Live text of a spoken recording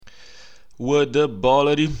WD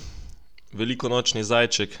Bolleri, velikonočni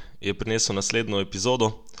zajček, je prinesel naslednjo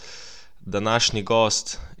epizodo. Današnji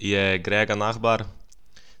gost je Grega Nachbar,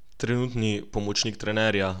 trenutni pomočnik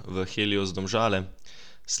trenerja v Helios Domžale.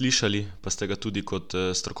 Slišali pa ste ga tudi kot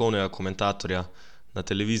strokovnega komentatorja na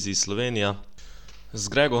televiziji Slovenija. Z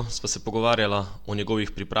Grego sva se pogovarjala o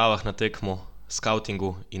njegovih pripravah na tekmo,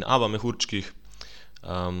 skavtingu in ABA mehurčkih.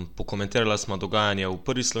 Pokomentirala sva dogajanje v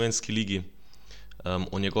prvi slovenski ligi,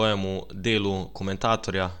 o njegovemu delu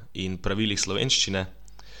komentatorja in pravilih slovenščine.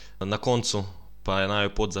 Na koncu pa je naju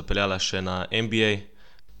pot zapeljala še na NBA,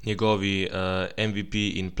 njegovi MVP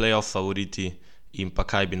in playoff favoriti in pa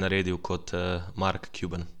kaj bi naredil kot Mark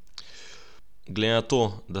Cuban. Glede na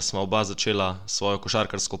to, da sva oba začela svojo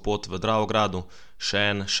košarkarsko pot v Dravogradu, še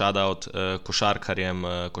en shoutout košarkarjem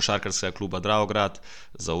košarkarskega kluba Dravograd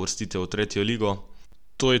za uvrstitev v 3. ligo.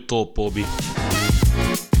 To je to, Pobi.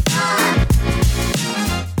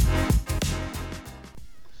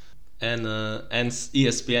 En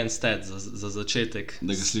ESPN stat za začetek.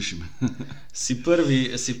 Da ga slišim. Si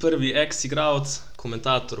prvi ex-igralec,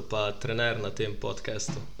 komentator pa trener na tem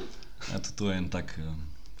podcastu. To je en tak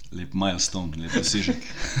lep milestone, lep dosežek.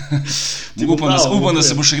 Upam, da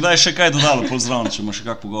se bo še kdaj še kaj dodalo pol zraven, če ima še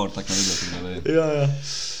kak pogovor tak narediti. Ja.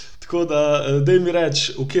 Tako da, daj mi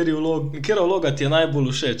reči, katera vloga ti je najbolj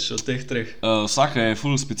všeč od teh treh? Vsaka je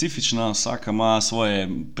ful specifična, vsaka ima svoje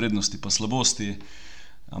prednosti pa slabosti.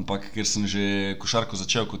 Ampak ker sem že košarko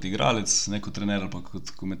začel kot igralec, ne kot trener ali pa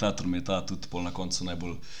kot komentator, mi je ta tudi pol na koncu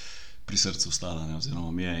najbolj pri srcu ostala,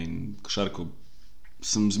 oziroma mi je. In košarko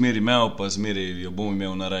sem zmeri imel, pa zmeri jo bom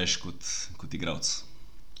imel najrajši kot igralec.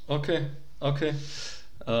 Ok.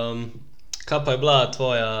 Kaj pa je bila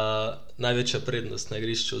tvoja največja prednost na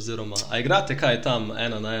igrišču, oziroma a igrate kaj tam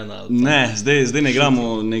 1-1? Ne, zdaj ne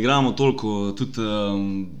igramo toliko, tudi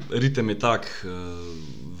ritem je tak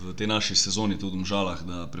v tej naši sezoni tudi v Domžalah,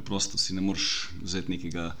 da preprosto si ne moreš vzeti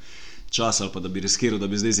nekega časa ali pa da bi riskiral, da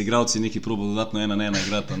bi zdaj z igralci neki probal dodatno 1-1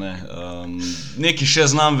 igrati. Neki še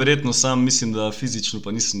znam, verjetno sam mislim, da fizično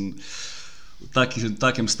pa nisem v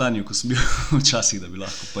takem stanju, ko sem bil včasih, da bi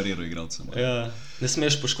lahko pariral igralcem. Ja, ne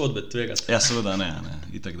smeš poškodbe tvegati. Ja, seveda ne.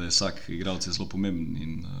 Itak, da je vsak igralec zelo pomemben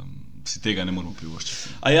in si tega ne moramo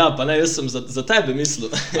privoščiti. Pa ne, jaz sem za tebe mislil.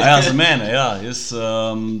 Za mene, ja. Jaz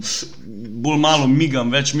bolj malo migam,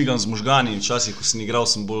 več migam z možgani. Včasih, ko sem igral,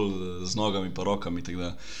 sem bolj z nogami pa rokami, tako da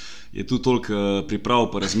je tu toliko priprav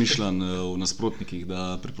pa razmišljanj v nasprotnikih,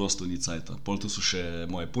 da preprosto ni cajta. Pol tu so še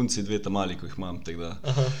moje punci, 2 mali, ko jih imam, tako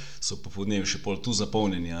da so popoldnevi še pol tu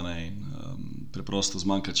zapolnjeni, in preprosto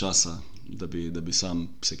zmanjka časa, da bi sam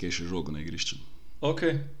se kaj še žogo na igrišču. Ok.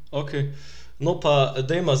 No pa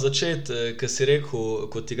dajmo začeti, ker si rekel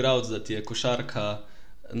kot igralec, da ti je košarka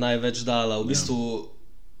največ dala. V bistvu,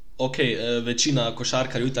 večina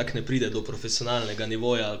košarkarjev itak ne pride do profesionalnega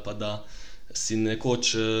nivoja ali pa da si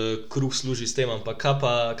nekoč kruh služi s tem, ampak kaj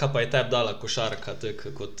pa je tebi dala košarka?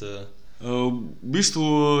 V bistvu,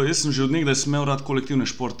 jaz sem že od nekdaj imel rad kolektivne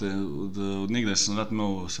športe, od nekdaj sem rad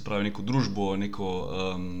imel, se pravi, neko družbo,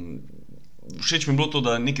 všeč mi je bilo to,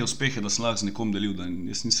 da neke uspehe, da sem lahko z nekom delil, da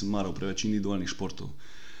jaz nisem maral preveč individualnih športov.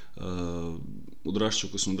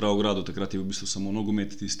 Odraščal, ko sem v Dravogradu, takrat je v bistvu samo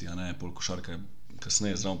nogomet tisti, pol košarka je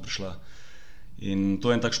kasneje zraven prišla. In to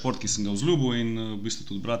je en tak šport, ki sem ga vzljubil in v bistvu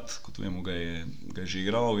tudi brat, kot vemo, ga je že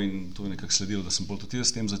igral in to je nekako sledilo, da sem pol tudi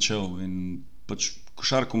s tem začel in pač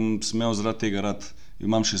košarkom sem imel zaradi tega rad,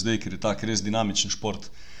 imam še zdaj, ker je tak res dinamičen šport.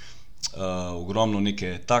 Ogromno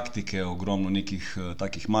neke taktike, ogromno nekih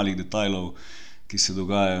takih malih detajlov, ki se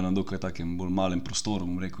dogajajo na dokaj takem bolj malem prostoru,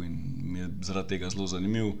 bom rekel, in mi je zaradi tega zelo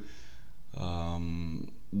zanimiv.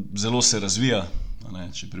 Zelo se razvija,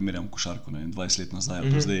 če primerjam košarko 20 let nazaj,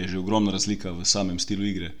 pa zdaj je že ogromna razlika v samem stilu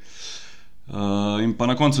igre. In pa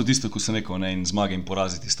na koncu tisto, ko se in zmage in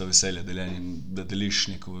porazi, tisto veselje deljenje, da deliš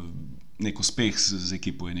nek uspeh z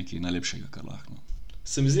ekipo, je nekaj najlepšega, kar lahko.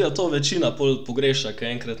 Se mi zdi, da to večina pol pogreša, ko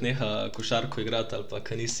enkrat neha košarko igrati ali pa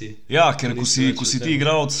ko nisi. Ja, ker ko si ti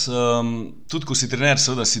igralec, tudi ko si trener,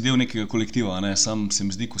 seveda si del nekega kolektiva, sam se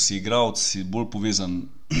mi zdi, ko si igralec, si bolj povezan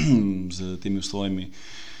z temi svojimi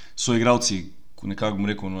soigralci, ko nekako, bom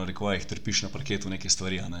rekel, na rekovajih trpiš na parketu neke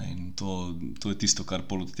stvari, in to je tisto, kar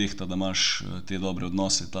pol odtehta, da imaš te dobre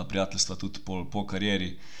odnose, ta prijateljstva tudi po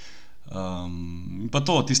karieri. In pa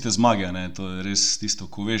tiste zmage, to je res tisto,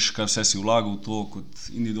 ko veš, kaj vse si vlagal v to, kot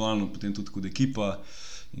individualno, potem tudi kot ekipa,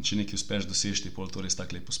 in če nekaj uspeš dosežeti, pol to res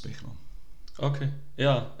tak lep uspeh. Ok,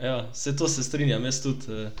 ja, vse to se strinjam, jaz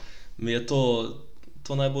tudi, mi je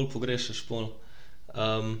to najbolj pogrešaš pol.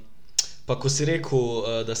 Pa ko si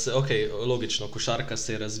rekel, da se, logično, košarka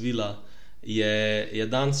se je razvila, je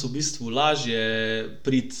danes v bistvu lažje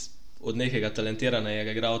priti od nekega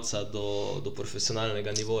talentiranega igralca do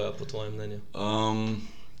profesionalnega nivoja, po tvojem mnenju?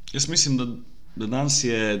 Jaz mislim, da danes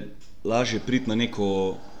je lažje priti na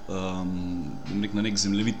neko, na nek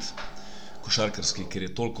zemljevid košarkarski, ker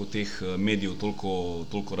je toliko teh medijev,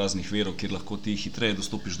 toliko raznih virov, kjer lahko ti hitreje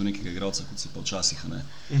dostopiš do nekega igralca, kot si pa včasih. Ne?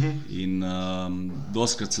 In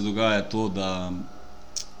dostikrat se dogaja to,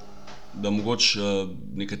 da mogoče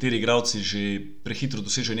nekateri igralci že prehitro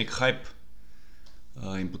dosežejo nek hype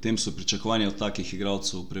in potem so pričakovanja od takih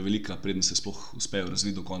igralcev prevelika, preden se sploh uspejo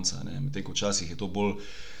razviti do konca. Medtem ko včasih je to bolj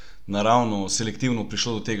naravno, selektivno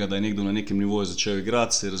prišlo do tega, da je nekdo na nekem nivoju začel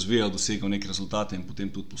igrati, se je razvijal, dosegal neke rezultate in potem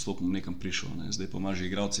tudi postopno nekam prišel. Zdaj pa imaš že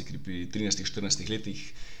igralce, ki pri 13-14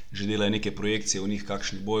 letih že delajo neke projekcije o njih,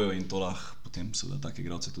 kakšni bojo, in to lahko potem seveda take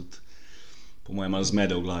igralce tudi po mojem malo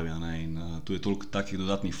zmede v glavi. In tu je toliko takih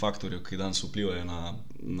dodatnih faktorjev, ki danes vplivajo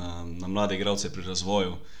na mlade igralce pri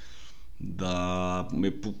razvoju, da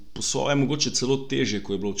je po svoje mogoče celo težje,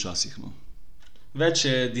 kot je bilo včasih. Več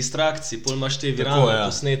je distrakcij, pol imaš te viralne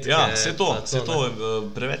posnetke. Ja, vse to,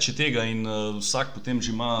 preveč je tega in vsak potem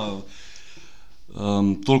že ima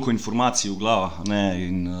toliko informacij v glavah,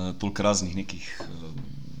 in toliko raznih nekih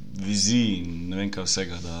vizij in ne vem kaj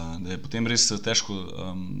vsega, da je potem res težko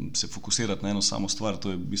se fokusirati na eno samo stvar.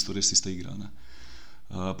 To je v bistvu res ista igra.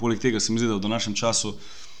 Poleg tega se mi zdi, da v današnjem času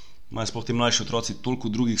imajo sploh ti mlajši otroci toliko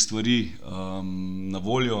drugih stvari na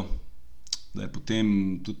voljo, da je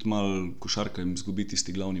potem tudi malo košarka jim izgubi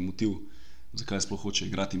tisti glavni motiv, zakaj sploh hoče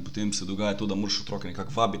igrati, in potem se dogaja to, da moraš otroke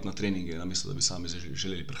nekako vabiti na treninge, namesto da bi sami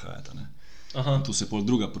želeli prihajati. In tu se pol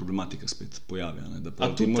druga problematika spet pojavlja.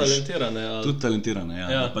 Tudi talentirane? Tudi talentirane,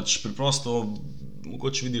 ja. Pač preprosto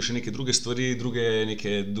mogoče vidijo še neke druge stvari, druge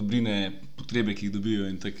neke dobrine, potrebe, ki jih dobijo,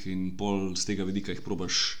 in pol z tega vidika jih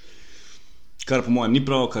probaš, kar po mojem ni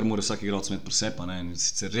prav, kar mora vsak igralec imeti pri sebi.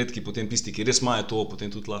 Sicer redki potem tisti, ki res imajo to,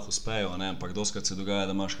 potem tudi lahko uspejo, ampak dostikrat se dogaja,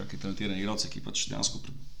 da imaš kakšne talentirane igralce, ki pač dejansko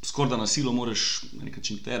skoraj na silo moraš na nek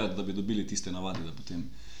način terati, da bi dobili tiste navade, da potem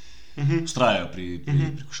vztrajajo pri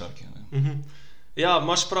košarki. Ja,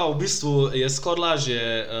 imaš prav, v bistvu je skoraj lažje,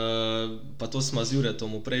 pa to smo z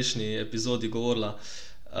Juretom v prejšnji epizodi govorila,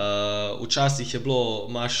 včasih je bilo,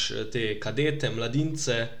 imaš te kadete,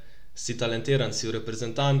 mladince, si talentiran, si v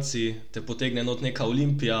reprezentanci, te potegne not neka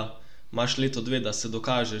Olimpija, imaš leto 2, da se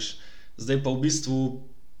dokažeš. Zdaj pa v bistvu,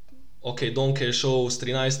 Donke je šel s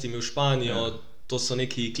 13 v Španijo, to so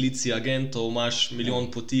neki klici agentov, imaš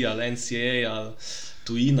milijon poti, ali NCAA, ali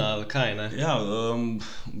tujina, ali kaj, ne? Ja,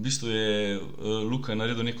 v bistvu je Luka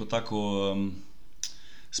naredil neko tako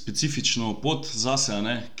specifično pot zase,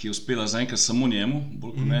 ki je uspela zaenkrat samo njemu,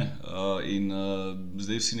 bolj kot ne, in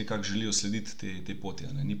zdaj vsi nekako želijo slediti te poti.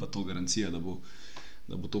 Ni pa to garancija, da bo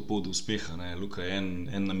to pot do uspeha. Luka je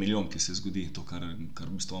en na milijon, ki se zgodi to, kar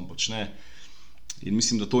v bistvu on počne. In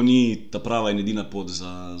mislim, da to ni ta prava in edina pot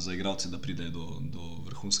za igralce, da pridejo do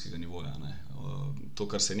vrhunskega nivoja. To,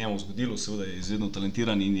 kar se je njemu zgodilo, seveda je izredno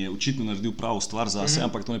talentiran in je očitno naredil pravo stvar zase,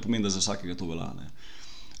 ampak to ne pomeni, da za vsakega to velja.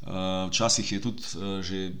 Včasih je tudi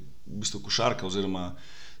že v bistvu košarka oziroma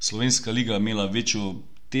slovenska liga imela večjo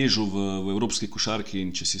težo v evropski košarki,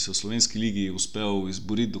 in če si se v slovenski ligi uspel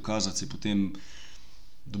izboriti, dokazati, si potem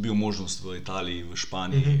dobil možnost v Italiji, v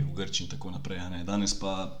Španiji, v Grčiji in tako naprej. Danes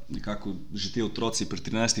pa nekako že te otroci pri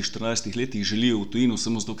 13-14 letih želijo v tujino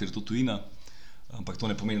samo zato, ker je to tujina, ampak to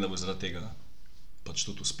ne pomeni, da bo zaradi tega pač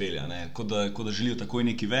tudi uspeli. Kot da želijo takoj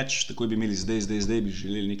nekaj več, takoj bi imeli zdaj bi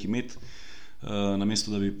želeli nekaj imeti,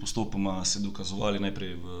 namesto da bi postopoma se dokazovali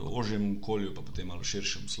najprej v ožjem okolju, pa potem malo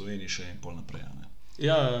širšem, v Sloveniji še in pol naprej.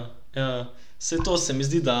 Ja, vse to se mi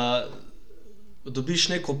zdi, da dobiš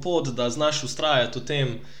neko pot, da znaš vztrajati v tem,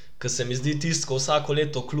 ker se mi zdi tisto, ko vsako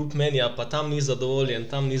leto klub menja, pa tam ni zadovoljen.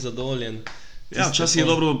 Ja, včasih je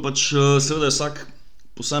dobro, pač seveda vsak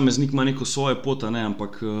posameznik ima neko svojo pot,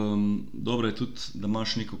 ampak dobro je tudi, da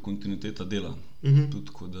imaš neko kontinuiteta dela,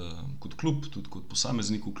 tudi kot klub, tudi kot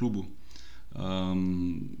posameznik v klubu.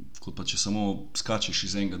 Kot pa če samo skačeš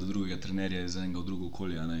iz enega do drugega trenerja, iz enega v drugo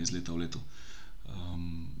okolje, iz leta v leto.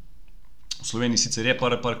 V Sloveniji sicer je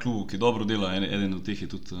par klubov, ki dobro dela, eden od teh je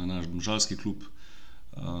tudi naš domžalski klub,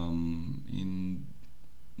 in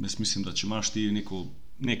jaz mislim, da če imaš ti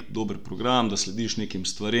nek dober program, da slediš nekim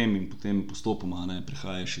stvarem in potem postopoma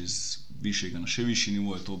prehajaš iz višjega na še višji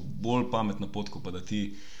nivo, je to bolj pametna pot, kot pa da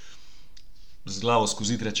ti z glavo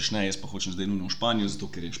skozi rečeš, jaz pa hočem zdaj nujno v Španijo, zato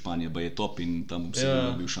ker je Španija je top in tam bom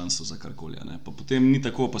sigurno dobil šanso za karkoli. Pa potem ni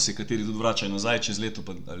tako, pa se kateri tudi vračajo nazaj čez leto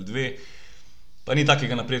ali 2, pa ni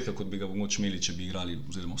takega napredka, kot bi ga mogoče imeli, če bi igrali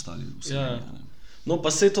oziroma ostali v Sloveniji. No,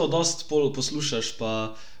 pa se to dosti poslušaš,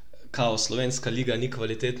 pa kao slovenska liga ni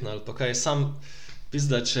kvalitetna ali pa kaj. Sam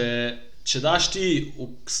pizda, če če daš ti v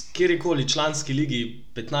kjerikoli članski ligi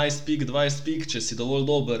 15 pik, 20 pik, če si dovolj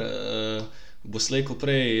dober, bo slej ko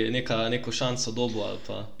prej neko šanso dobil ali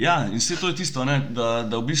pa... Ja, in vse to je tisto, ne, da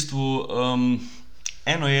v bistvu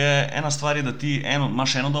ena stvar je, da ti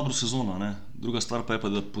imaš eno dobro sezono, ne, druga stvar pa je pa,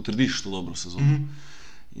 da potrdiš to dobro sezono.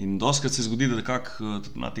 In dostikrat se zgodi, da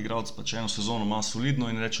tudi mlad igralec pač eno sezono ima solidno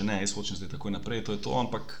in reče, ne, jaz hočem zdaj takoj naprej, to je to,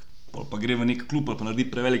 ampak pa gre v nek klub ali pa naredi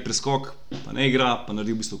prevelik preskok, pa ne igra, pa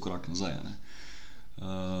naredi v bistvu korak nazaj. Ne.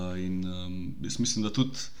 Jaz mislim, da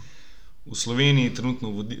tudi v Sloveniji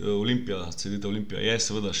trenutno Olimpija je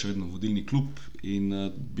seveda še vedno vodilni klub in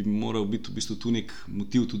bi moral biti v bistvu tu nek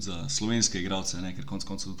motiv tudi za slovenske igralce, ne, ker konec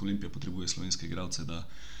koncev tudi Olimpija potrebuje slovenske igralce, da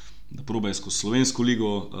probajo skozi slovensko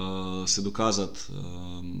ligo se dokazati,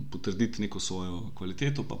 potrditi neko svojo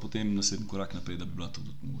kvaliteto, pa potem naslednji korak naprej, da bi bila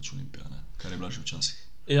tudi mogoče Olimpija, ne, kar je bila že včasih.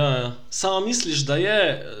 Ja. Samo misliš, da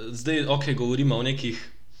je, zdaj govorimo o nekih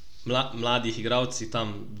mladih igralcih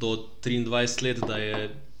tam do 23 let, da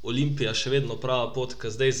je Olimpija še vedno prava pot,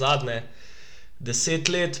 ker zdaj zadnje 10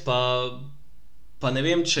 let pa ne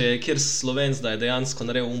vem, če je kjer Slovenc, da je dejansko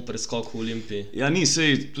naredil preskok v Olimpiji. Ja, ni,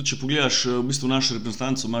 sej, tudi če pogledaš v bistvu našo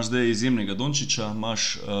reprezentanco, imaš zdaj izjemnega Dončića,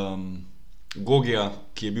 imaš Gogija,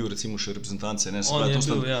 ki je bil recimo še reprezentance, ne,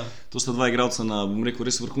 to sta dva igralca na, bom rekel,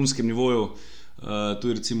 res vrhunskem nivoju, tu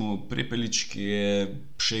je recimo Prepelič, ki je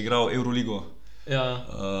še igral Euroligo,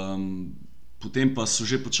 potem pa so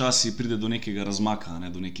že počasi pride do nekega razmaka,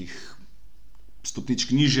 ne, do nekih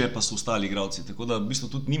stopničk niže, pa so ostali igralci, tako da v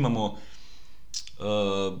bistvu tudi nimamo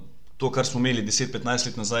to, kar smo imeli 10-15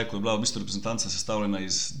 let nazaj, ko je bila v bistvu reprezentanca sestavljena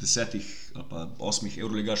iz 10 ali pa 8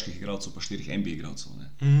 evroligaških igralcev pa 4 NBA igralcev, ne.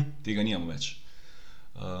 Tega nimamo več.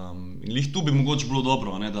 In lih tu bi mogoče bilo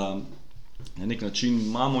dobro, ne, da na nek način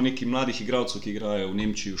imamo nekaj mladih igralcev, ki igrajo v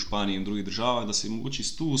Nemčiji, v Španiji in drugih državah, da se mogoče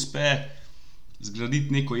tu uspe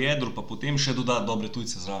zgraditi neko jedro, pa potem še dodati dobre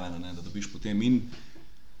tujce zraven, ne, da dobiš potem in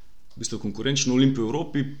v bistvu konkurenčno Olimpijo v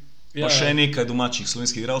Evropi, pa še nekaj domačih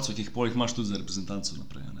slovenskih igralcev, ki jih poleg imaš tudi za reprezentanco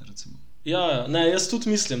naprej, ne, recimo. Ne, jaz tudi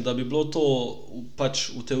mislim, da bi bilo to, pač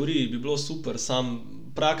v teoriji bi bilo super, sam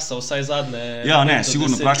praksa vsaj zadnje... Ja, ne,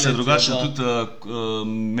 sigurno, praksa je drugačna, tudi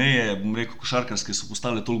meje, bom rekel, košarkarske so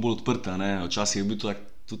postale toliko bolj odprte, ne, včasih je bil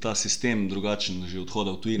tudi ta sistem drugačen, že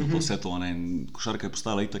odhoda v tujino, pa vse to, ne, in košarka je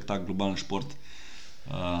postala itak tak globalni šport,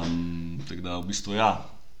 tako da v bistvu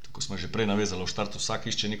ko smo že prej navezali v štartu,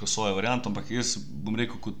 vsak išče neko svojo varianto, ampak jaz bom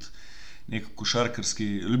rekel kot nek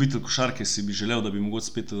ljubitelj košarke si bi želel, da bi mogoče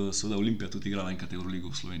spet seveda Olimpija tudi igrala enkrat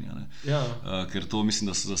Euroligo v Sloveniji, ne. Ker to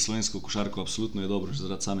mislim, da za slovensko košarko absolutno je dobro, že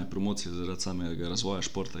zaradi same promocije, zaradi samega razvoja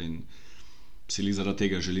športa in si zaradi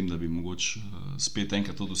tega želim, da bi mogoče spet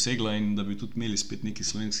enkrat to dosegla in da bi tudi imeli spet nekaj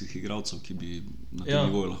slovenskih igralcev, ki bi na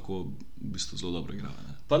tem nivoju lahko v bistvu zelo dobro igrali,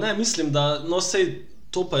 ne. Pa ne, mislim, da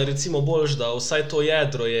to pa je recimo boljš, da vsaj to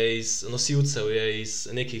jedro je iz nosilcev, je iz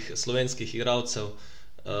nekih slovenskih igralcev,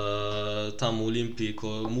 tam v Olimpiji,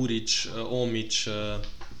 ko Murič, Omić,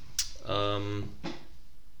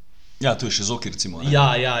 Ja, tu je še Zoki recimo, ne?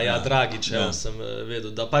 Ja, Dragič, sem vedel,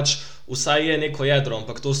 da pač vsaj je neko jedro,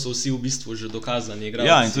 ampak to so vsi v bistvu že dokazani igralci.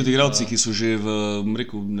 Ja, in tudi igralci, ki so že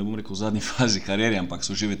ne bom rekel v zadnji fazi kariere, ampak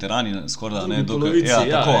so že veterani, skoraj da, ne? Polovici,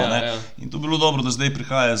 In to bi bilo dobro, da zdaj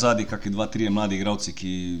prihajajo zadnji kakšni 2-3 mladi igralci,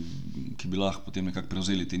 ki bi lahko potem nekako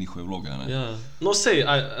prevzeli te njihove vloge, ne? No, sej,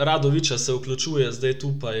 Radovića se vključuje zdaj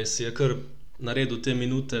tu, pa si je kar naredil te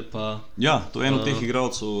minute, pa... Ja, to je eno od teh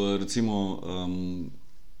igralcev, recimo...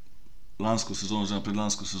 lansko sezono, oziroma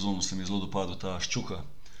predlansko sezono se mi je zelo dopadel ta Ščuka.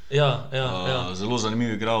 Zelo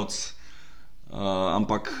zanimiv igralec,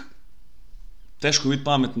 ampak težko biti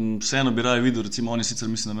pameten, vseeno bi raje videl, recimo on je sicer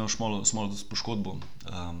mislim, da imel smolo s poškodbo,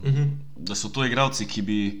 da so to igralci, ki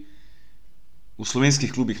bi v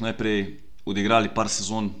slovenskih klubih najprej odigrali par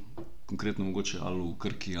sezon, konkretno mogoče ali v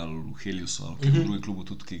Krki, ali v Heliosu, ali v drugih klubu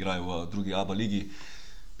tudi, ki igrajo v drugi ABA ligi,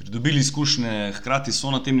 pridobili izkušnje, hkrati so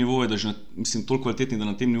na tem nivoju, da že, mislim, toliko kvalitetni, da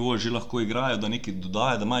na tem nivoju že lahko igrajo, da nekaj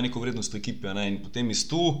dodajo, da imajo neko vrednost v ekipi, ne, in potem iz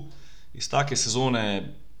take sezone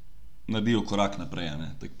naredijo korak naprej, ne.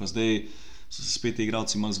 Tako pa zdaj so se spet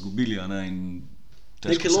igralci malo zgubili, ne, in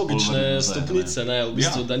neke logične stopnice, ne, v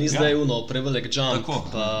bistvu, da ni zdaj prevelik jump. Tako,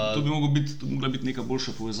 to bi mogla biti neka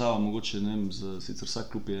boljša povezava, mogoče, ne vem, sicer vsak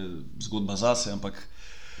klub je zgodba zase, ampak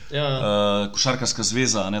košarkarska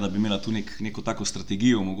zveza, ne, da bi imela tu neko tako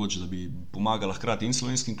strategijo, mogoče, da bi pomagala hkrati in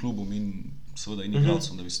slovenskim klubom in seveda in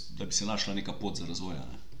igralcem, da bi se našla neka pot za razvoj,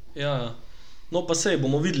 ne. No, pa sej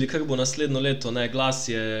bomo videli, kako bo naslednjo leto, ne, glas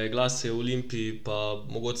je v Olimpiji, pa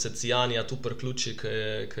mogoče se Cijanija tu priključi,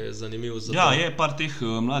 ki je zanimiv za to. Ja, je par teh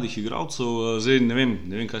mladih igralcev, zdaj ne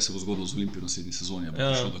vem, kaj se bo zgodilo z Olimpijo naslednji sezoni, bo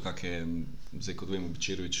prišlo do kakšne, zdaj kot vemo,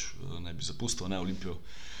 Bičerović naj bi zapustil, ne, Olimpijo,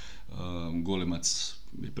 Golemac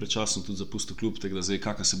je predčasno tudi zapustil klub, tako da zdaj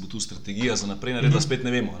kakšna se bo tu strategija za naprej naredila, spet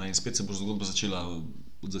ne vemo, ne, in spet se bo zgodba začela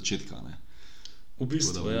od začetka, ne. V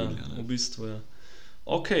bistvu, ja.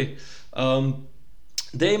 Ok,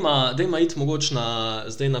 dejma iti mogoče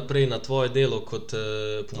zdaj naprej na tvoje delo kot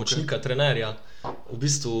pomočnika trenerja. V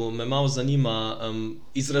bistvu me malo zanima,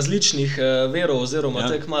 iz različnih verov oziroma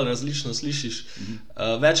tako malo različno slišiš.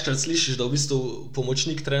 Večkrat slišiš, da v bistvu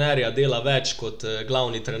pomočnik trenerja dela več kot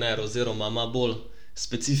glavni trener oziroma ima bolj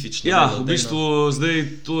specifično delo. Ja, v bistvu zdaj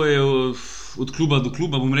to je od kluba do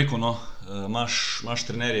kluba, bom rekel, no. Imaš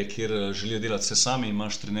trenerje, kjer želijo delati vse sami,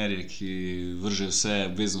 imaš trenerje, ki vržejo vse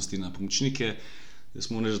obveznosti na pomočnike. Jaz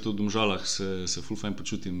smo reči, da tudi v Domžalah se ful fajn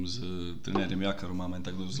počutim z trenerjem Jakarom, imamo en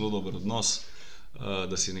tako zelo dober odnos,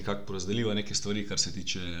 da si nekako porazdeliva neke stvari, kar se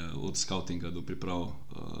tiče od skavtinga do priprav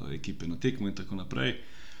ekipe na tekmo in tako naprej.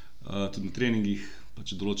 Tudi na treningih,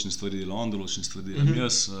 pač določene stvari dela on, določene stvari delam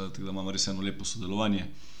jaz, tako da imamo res eno lepo sodelovanje.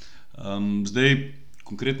 Zdaj,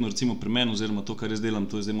 konkretno recimo pri meni, oziroma to, kar jaz delam,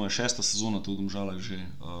 to je zdaj moja 6. sezona tu v Domžalah že.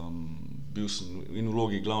 Bil sem in v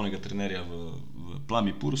vlogi glavnega trenerja v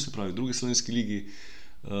Plami Puru, se pravi v drugi slovenski ligi,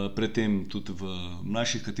 predtem tudi v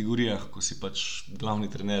mlajših kategorijah, ko si pač glavni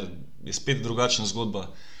trener, je spet drugačna zgodba.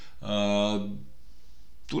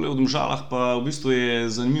 Tule v Domžalah pa v bistvu je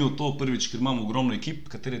zanimivo to, prvič, ker imamo ogromno ekip,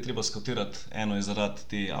 katere je treba skautirati. Eno je zaradi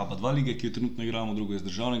te ABA2 lige, ki jo trenutno igramo, drugo je z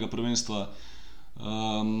državnega prvenstva.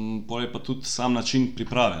 Pol je pa tudi sam način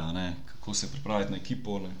priprave, ne? Kako se pripraviti na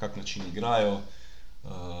ekipo, na kak način igrajo,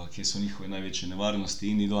 kje so njihove največje nevarnosti,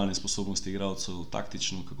 individualne sposobnosti igralcev,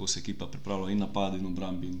 taktično, kako se ekipa pripravlja in napade in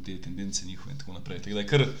obrambi in te tendence njihove in tako naprej. Tako da je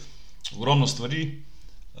kar ogromno stvari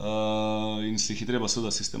in se jih je treba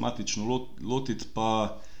seveda sistematično lotiti,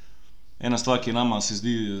 pa ena stvar, ki nama se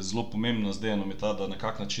zdi zelo pomembna zdaj, je ta, da na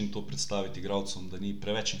kak način to predstaviti igralcem, da ni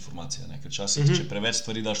preveč informacija, ne? Ker včasih, če preveč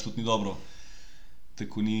stvari daš, tudi ni dobro.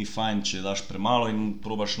 Tako ni fajn, če daš premalo in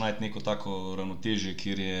probaš najti neko tako ravnotežje,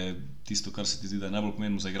 kjer je tisto, kar se ti zdi, da je najbolj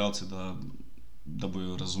pomembno za igralce, da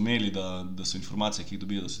bojo razumeli, da so informacije, ki jih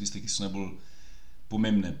dobijo, da so tiste, ki so najbolj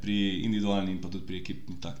pomembne pri individualni in pa tudi pri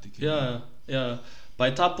ekipni taktiki. Ja. Pa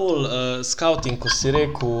je ta pol skavting, ko si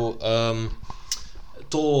rekel,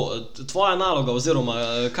 to tvoja naloga oziroma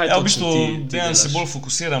kaj točno ti delaš? V bistvu dejan se bolj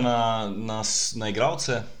fokusira na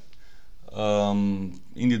igralce,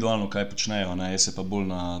 individualno kaj počnejo, ne? Jaz se pa bolj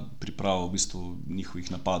na pripravo v bistvu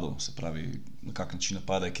njihovih napadov, se pravi na kak način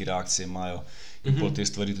napadajo, ki reakcije imajo in pol te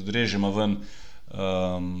stvari tudi režemo ven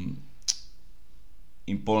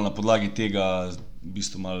in pol na podlagi tega v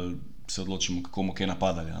bistvu malo se odločimo, kako bomo kaj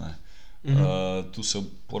napadali, ne? Tu se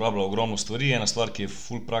uporablja ogromno stvari, ena stvar, ki je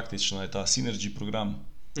ful praktična, je ta Synergy program.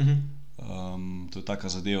 To je taka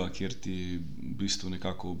zadeva, kjer ti v bistvu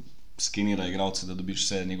nekako skenira igralce, da dobiš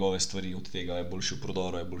vse njegove stvari, od tega je boljši v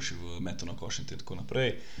prodoru, je boljši v metu na koš in tako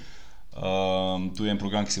naprej. Tu je en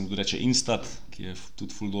program, ki se mu reče Instat, ki je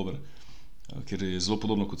tudi ful dober, ker je zelo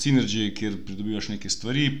podobno kot Synergy, kjer pridobivaš neke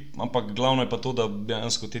stvari, ampak glavno je pa to, da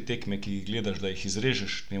dejansko te tekme, ki jih gledaš, da jih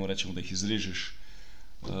izrežeš, temu rečemo, da jih izrežeš,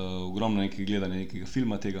 ogromno nekaj gledanja nekega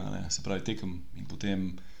filma tega, ne, se pravi tekem in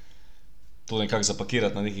potem to nekako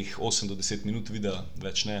zapakirati na nekih 8 do 10 minut videa,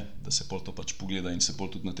 več ne, da se pol to pač pogleda in se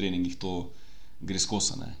pol tudi na treningih to gre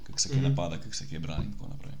skosa, ne, kako se kaj napada, kako se kaj brani in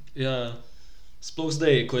tako naprej. Ja, sploh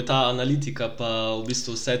zdaj, ko je ta analitika pa v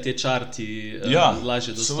bistvu vse te čarti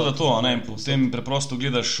lažje dostopne. Seveda to, ne, potem preprosto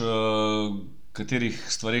gledaš, katerih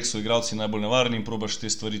stvareh so igralci najbolj nevarni in probaš te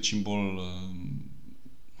stvari čim bolj,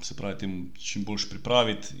 se pravi temu čim boljš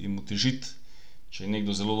pripraviti in otežiti. Če je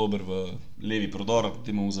nekdo zelo dober v levi prodor,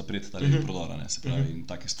 potem mu zapreti ta levi prodor, ne, se pravi in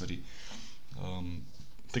take stvari.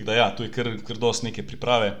 Tako da ja, to je kar dosti neke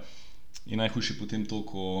priprave in najhujše potem to,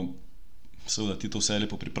 ko seveda ti to vse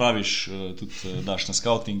lepo pripraviš, tudi daš na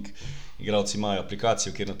skauting, igralci imajo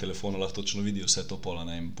aplikacijo, kjer na telefonu lahko točno vidijo vse to pola,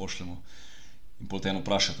 ne, in pošljemo. In pol te eno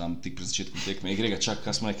vpraša tam tik pred začetkom tekme, Grega, čak,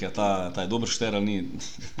 kaj smo rekli, ta je dober šter ali ni?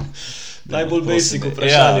 Najbolj basic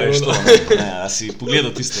vprašanje. Ja, veš to, ne, a si pogledal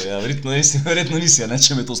tisto, ja, verjetno nisi, ne,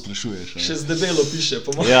 če me to sprašuješ. Še z debelo piše,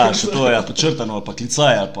 po mojem. Ja, še to, ja, počrtano, ali pa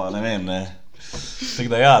klicaj, ali pa ne vem, ne. Tako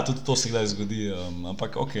da ja, tudi to se kdaj zgodi,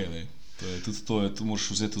 ampak okej, ne, tudi to je, tu moraš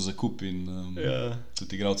vzeti v zakup in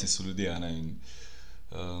tudi igralci so ljudje, ne, in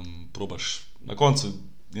probaš, na koncu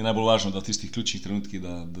je najbolj važno, da v tistih ključnih trenutkih,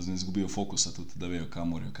 da ne izgubijo fokusa tudi, da vejo, kaj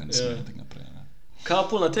morajo, kaj ne smejo, tako naprej, ne. Kaj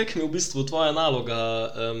pa na tekmi v bistvu tvoja naloga,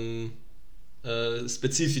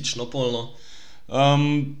 specifično polno?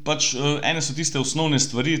 Ene so tiste osnovne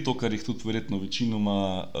stvari, to, kar jih tudi verjetno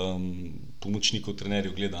večinoma pomočnikov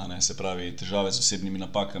trenerjev gleda, ne, se pravi težave z osebnimi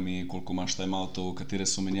napakami, koliko imaš timeoutov, katere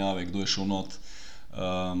so menjave, kdo je šel not.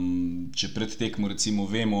 Če pred tekmo recimo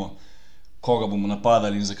vemo, koga bomo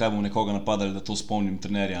napadali in zakaj bomo nekoga napadali, da to spomnim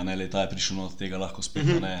trenerja, ne, ta je prišel not, tega lahko spet,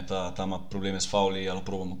 ne, ta ima probleme s favli, ali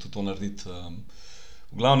probamo tudi to narediti.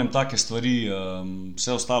 V glavnem take stvari,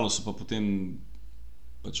 vse ostalo so pa potem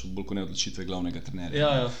bolj kot ne odločitve glavnega trenerja.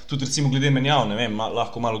 Ja. Tudi recimo glede menjav, ne vem,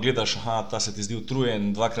 lahko malo gledaš, ta se ti zdi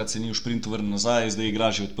utrujen, dvakrat se ni v šprintu vrnil nazaj, zdaj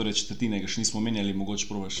igra že od prve četrtine, ga še nismo menjali, mogoče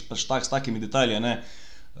probaš. S takimi detajli, ne,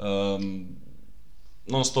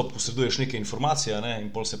 non-stop posreduješ neke informacije, ne,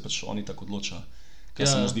 in pol se oni tako odloča, kaj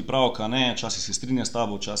se mu zdi prav, kaj ne, včasih se strinja s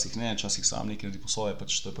tabo, včasih ne, včasih sam nekaj naredi po svoje,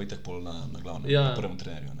 to je pa itak pol na glavnem, na prvem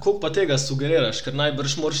trenerju. Koliko pa tega sugeriraš, ker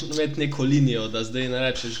najbrž moraš imeti neko linijo, da zdaj ne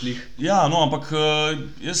rečeš glih? Ja, no, ampak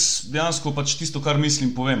jaz dejansko tisto, kar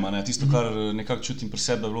mislim, povem, ne, tisto, kar nekako čutim pri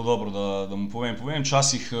sebi, da je bilo dobro, da mu povem,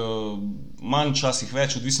 včasih manj, včasih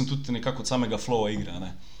več, odvisno tudi nekako od samega flowa igre,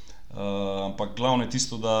 ne. Ampak glavno je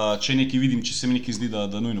tisto, da če nekaj vidim, če se mi nekaj zdi, da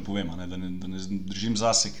nujno povem, ne, da ne držim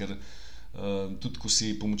zase, ker tudi ko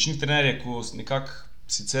si pomočnik trenerja, ko nekako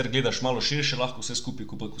sicer gledaš malo širše, lahko vse skupaj,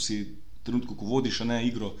 ko si trenutku, ko vodiš, ne,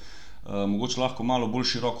 igro, mogoče lahko malo bolj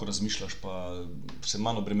široko razmišljaš, pa se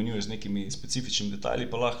manj obremenjuješ z nekimi specifičnimi detajli,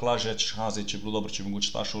 pa lahko lažje rečeš, zdaj, če je bilo dobro, če bi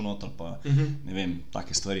mogoče ta šel not, ali pa ne vem,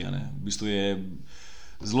 take stvari, ne. V bistvu je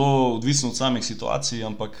zelo odvisno od samih situacij,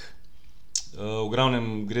 ampak v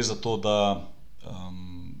glavnem gre za to, da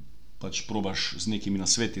probaš z nekimi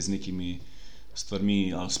nasveti, z nekimi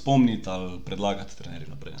stvarmi ali spomniti ali predlagati trenerju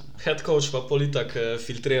naprej. Head coach pa pol itak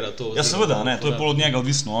filtrira to. Ja, seveda, ne, to je pol od njega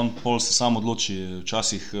odvisno, on pol se sam odloči,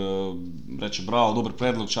 včasih reče, bravo, dober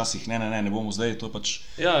predlog, včasih ne bomo zdaj, to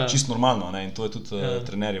je čisto normalno, ne, in to je tudi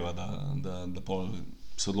trenerjeva, da pol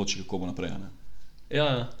se odloči, kako bo naprej. Ne.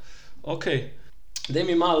 Ja, okej. Daj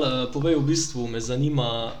mi malo povej, v bistvu me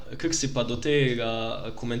zanima, kako si pa do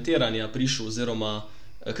tega komentiranja prišel, oziroma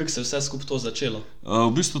kako se je vse skupaj to začelo?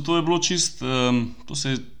 V bistvu to je bilo to se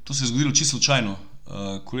je zgodilo čisto slučajno.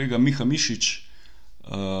 Kolega Miha Mišič,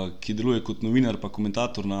 ki deluje kot novinar pa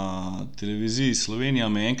komentator na televiziji Slovenija,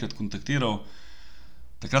 me je enkrat kontaktiral.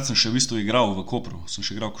 Takrat sem še v bistvu igral v Kopru, sem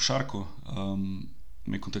še igral košarko.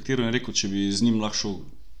 Me je kontaktiral in rekel, če bi z njim lahko šel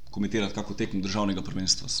komentirati kako tekmo državnega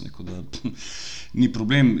prvenstva. Sem rekel, da ni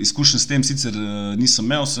problem, izkušen s tem sicer nisem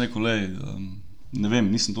imel, sem rekel, ne vem,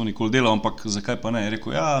 nisem to nikoli delal, ampak zakaj pa ne? Je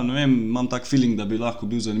rekel, ne vem, imam tak feeling, da bi lahko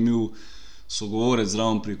bil zanimiv sogovorec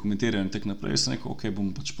zraven pri komentiranju in tak naprej. Sem rekel, ok,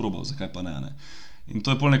 bom probal, zakaj pa ne? In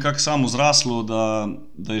to je pol nekako samo zraslo,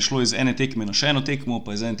 da je šlo iz ene tekme na še eno tekmo,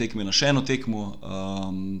 pa iz ene tekme na še eno tekmo,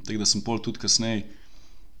 tako da sem pol tudi kasneje,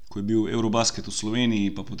 ko je bil Eurobasket v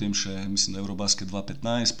Sloveniji, pa potem še, mislim, da Eurobasket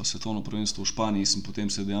 2015, pa svetovno prvenstvo v Španiji, sem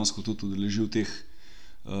potem se dejansko tudi udeležil teh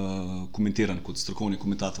komentiranj kot strokovni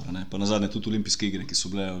komentator, ne? Pa nazadnje tudi olimpijske igre, ki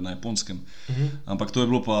so bile na Japonskem. Ampak to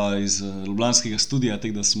je bilo pa iz ljubljanskega studia,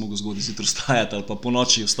 tako da sem mogel zgodaj zjutraj vstajati ali pa po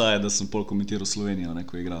noči vstajati, da sem pol komentiral Slovenijo, ne,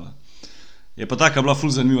 ko je igrala. Je pa taka bila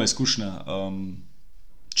ful zanimiva izkušnja.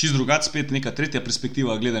 Čisto drugače spet, neka tretja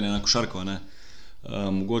perspektiva gledanja na košarko, ne.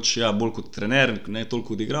 Mogoče bolj kot trener, ne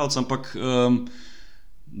toliko od igralca, ampak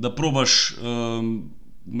da probaš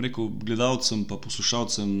rekel, gledalcem pa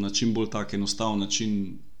poslušalcem na čim bolj tak enostaven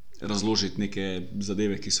način razložiti neke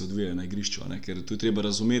zadeve, ki se odvijajo na igrišču, ne? Ker tu je treba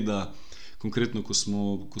razumeti, da konkretno, ko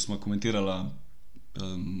smo komentirala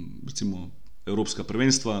recimo evropska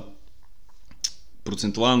prvenstva,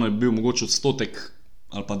 procentualno je bil mogoče odstotek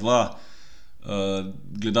ali pa 2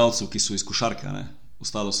 gledalcev, ki so iz košarke, ne?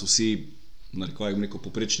 Ostalo so vsi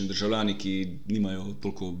poprečni državljani, ki nimajo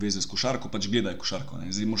toliko veze s košarko, gledajo košarko,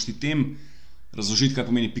 ne? Zdaj moraš ti tem razložiti, kaj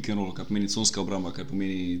pomeni pick and roll, kaj pomeni conska obramba, kaj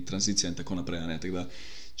pomeni tranzicija in tako naprej, ne? Tako da,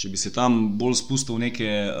 če bi se tam bolj spustil neke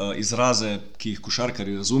izraze, ki jih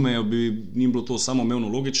košarkari razumejo, bi njim bilo to samoumevno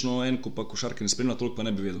logično, ko pa košarkar ne spremlja toliko, pa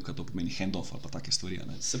ne bi vedel, kaj to pomeni hand-off ali pa take stvari,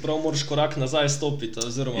 ne? Se pravi, moraš korak nazaj stopiti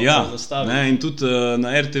oziroma nastaviti. Ja, in tudi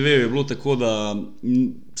na RTV je bilo tako, da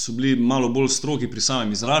so bili malo bolj strogi pri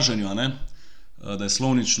samem izražanju, ne? Da je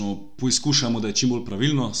slovnično, poizkušamo, da je čim bolj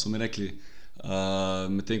pravilno, so mi rekli,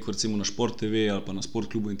 medtem ko recimo na Šport TV ali pa na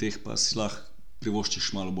Sport klubu in teh pa si lahko privoščiš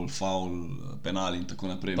malo bolj faul, penali in tako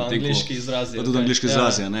naprej. Pa angliški izrazi. Pa tudi angliški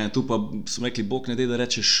izrazi, ne. Tu pa smo rekli, bog ne dej, da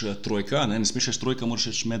rečeš trojka, ne smeš reči trojka, moraš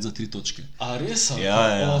reči med za 3 točke. A res? Ja,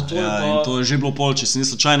 in to je že bilo pol, če se ni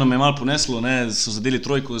slučajno me malo poneslo, ne, so zadeli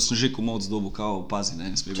trojko, da sem že komod zdobo, kao, pazi, ne,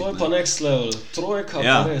 to je pa next level, trojka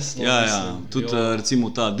pa res. Tudi recimo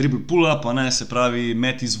ta dribble pull-up, ne, se pravi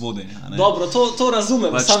met iz vode. Dobro, to razumem,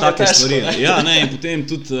 pač sam je težko. Stvari, ja, ne, in potem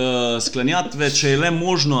tudi sklanjatve, če je le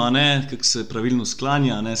možno, ne, kako se pravilno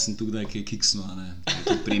sklanja, ne, sem tu kdaj kaj kiksno, ne,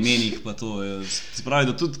 tudi pri imenih, pa to je, se pravi,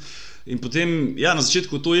 da tudi, in potem, ja, na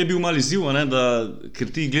začetku to je bil mali izziv, ne, da,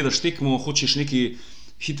 ker ti gledaš tekmo, hočeš neki,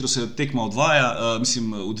 hitro se tekma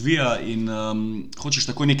odvija in hočeš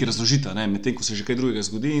takoj nekaj razložiti, ne, medtem ko se že kaj drugega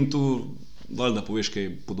zgodi in tu valjda poveš kaj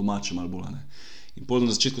po domačem ali bolj, ne. In pol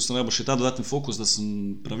na začetku sem najbolj še ta dodatni fokus, da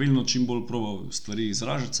sem pravilno čim bolj probal stvari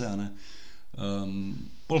izražati se, ne.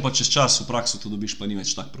 Pol pa čez čas v praksu to dobiš, pa ni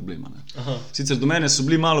več tak problema, ne. Sicer do mene so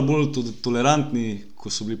bili malo bolj tolerantni,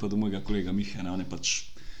 ko so bili pa do mojega kolega Mihe, ne, on je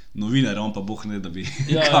pač novinar, on pa boh ne, da bi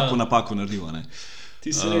kako napako naredil, ne. Ti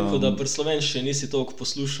si rekel, da pri slovenščini nisi toliko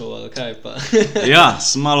poslušal, ali kaj pa? Ja,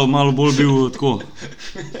 sem malo bolj bil tako,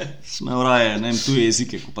 sem imel raje, ne vem, tuje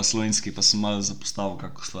jezike, ko pa slovenski, pa sem malo zapostavil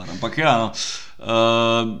kako stvar. Ampak ja, no,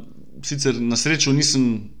 sicer na srečo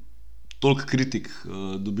nisem toliko kritik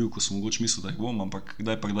dobil, ko sem mogoče mislil, da jih bom, ampak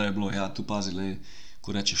kdaj je bilo, ja, tu pazi, le,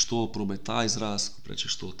 ko rečeš to, probaj ta izraz, ko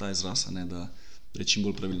rečeš to, ta izraz, ne, da je čim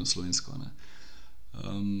bolj pravilno slovensko, ne.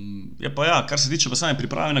 Ja, pa ja, kar se tiče pa same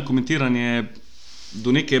priprave na komentiranje, do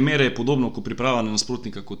neke mere je podobno kot priprava na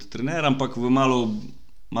nasprotnika kot trener, ampak v malo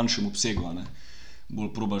manjšem obsegu, ne.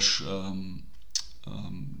 Bolj probaš,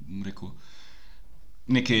 rekel,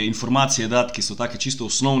 neke informacije dati, ki so take čisto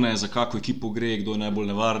osnovne, za kako ekipo gre, kdo je najbolj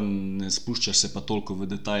nevaren, ne spuščaš se pa toliko v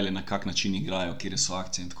detajle, na kak način igrajo, kjer so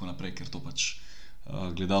akcije in tako naprej, ker to pač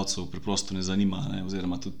gledalcev preprosto ne zanima, ne,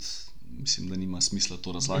 oziroma tudi mislim, da nima smisla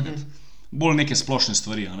to razlagati. Bolj neke splošne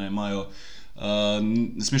stvari, ne, imajo,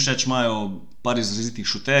 ne smeš reči, imajo par izrazitih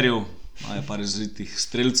šuterjev, imajo par izrazitih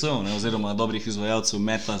strelcev, ne, oziroma dobrih izvajalcev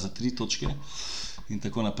meta za 3 točke in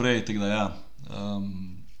tako naprej, tako da ja.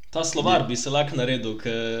 Ta slovar bi se lahko naredil,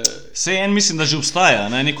 Saj en mislim, da že obstaja,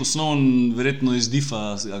 ne, nek osnovn, verjetno iz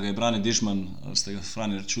Difa, ga je Brane Dežman, ali ste ga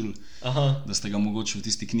Frani račuli, da ste ga mogoče v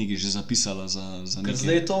tisti knjigi že zapisala za nekaj. Ker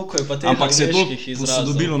zdaj toliko je pa teh ampak angleških izrazov. Ampak se je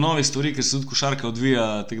posodobilo nove stvari, ker se tudi košarka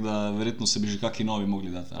odvija, tako da verjetno se bi že kakšni novi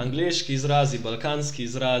mogli dati. Angleški izrazi, balkanski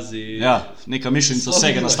izrazi. Ja, neka mišljenica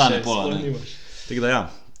vsega nastane pola, ne. Tako da ja.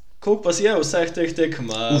 Koliko pa si je vseh teh tekem,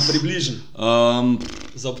 približen?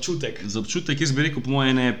 Za občutek? Za občutek, jaz bi rekel, po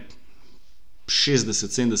moje ne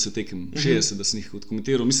 60-70 tekem, 60, da sem jih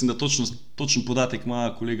odkomentiral. Mislim, da točen podatek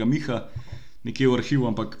ima kolega Miha nekje v arhivu,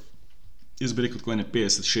 ampak jaz bi rekel tako ene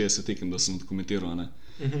 50-60 tekem, da sem odkomentiral, ne.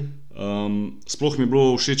 Sploh mi je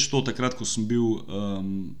bilo všeč to takrat, ko sem bil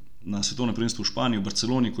na svetovnem prvenstvu v Španiji, v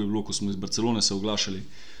Barceloni, ko smo iz Barcelone se oglašali.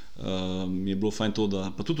 Mi je bilo fajn to,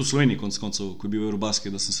 da, pa tudi v Sloveniji konec koncev, ko je bil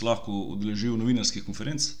Eurobasket, da sem se lahko udeležil novinarskih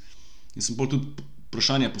konferenc in sem pol tudi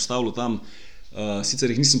vprašanja postavljal tam,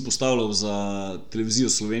 sicer jih nisem postavljal za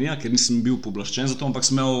televizijo Slovenija, ker nisem bil pooblaščen za to, ampak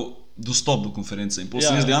sem imel dostop do konference in pol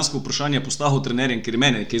sem jaz dejansko vprašanja postavil trenerjem, ker je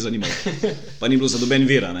mene kaj zanimalo, pa ni bilo za noben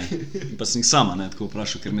vira, ne, in pa sem jih sama, ne, tako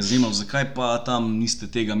vprašal, ker me zanimalo, zakaj pa tam niste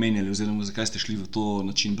tega menjali oziroma zakaj ste šli v to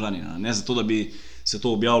način branja, ne zato, da bi se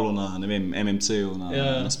to objavilo na, ne vem, MMC-u,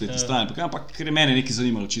 na spletni strani, ampak ker je mene nekaj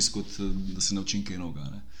zanimalo čisto kot, da se naučim kaj novega,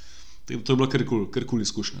 ne. To je bila kar kul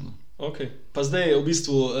izkušnja, no. Ok, pa zdaj v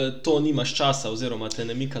bistvu to nimaš časa oziroma te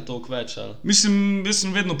ne mika toliko več, ali? Mislim, jaz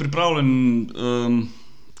sem vedno pripravljen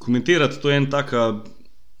komentirati, to je en taka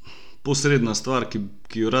posredna stvar,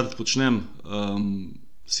 ki jo rad počnem,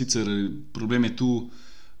 sicer problem je tu,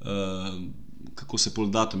 kako se pol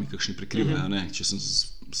datumi kakšni prekrivajo, ne, če sem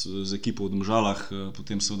z ekipo v Domžalah,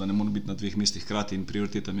 potem seveda ne morem biti na 2 mestih hkrati in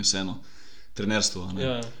prioritetam je vseeno trenerstvo,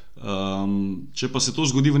 ne. Če pa se to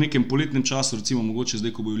zgodi v nekem poletnem času, recimo mogoče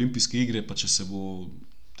zdaj, ko bo olimpijske igre, pa če se bo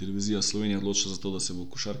televizija Slovenija odločila za to, da se bo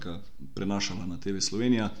košarka prenašala na TV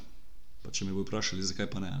Slovenija, pa če me bo vprašali, zakaj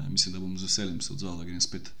pa ne, mislim, da bom z veseljem se odzval, da grem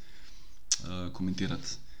spet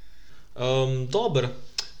komentirati. Dobro,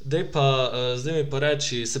 zdaj mi pa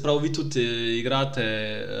reči, se pravi, vi tudi igrate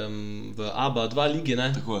v ABA 2 ligi, ne?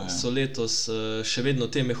 Tako je, ja. So letos še vedno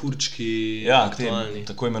te mehurčki aktualni.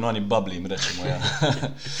 Tako imenovani bubli jim rečemo, ja.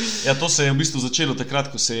 Ja, to se je v bistvu začelo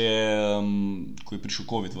takrat, ko je prišel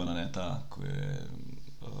COVID ven, ne,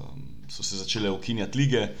 so se začele ukinjati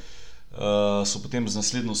lige, so potem z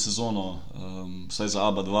naslednjo sezono, vsaj za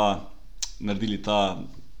ABA 2, naredili ta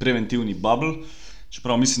preventivni bubble,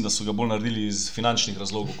 Čeprav mislim, da so ga bolj naredili iz finančnih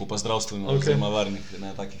razlogov, kot pa zdravstvenih oziroma varnih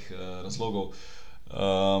takih razlogov.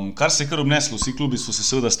 Kar se je kar obneslo, vsi klubi so se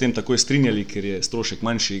seveda s tem takoj strinjali, ker je strošek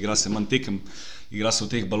manjši, igra se manj tekem, igra se v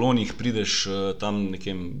teh balonih, prideš tam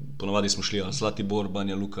nekem, ponavadi smo šli Zlatibor,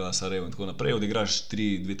 Banja Luka, Sarajevo in tako naprej, odigraš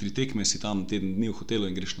 2-3 tekme, si tam teden dni v hotelu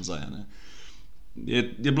in greš nazaj.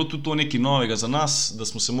 Je bilo tudi to nekaj novega za nas, da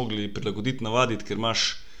smo se mogli prilagoditi, navaditi, ker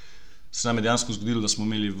se nam je dejansko zgodilo, da smo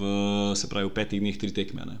imeli v 5 dneh 3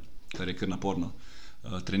 tekme, kar je kar naporno.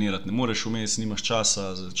 Trenirati ne moreš vmes, nimaš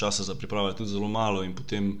časa za pripravo je tudi zelo malo in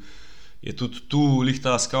potem je tudi tu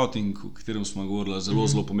ta skavting, o katerem smo govorili,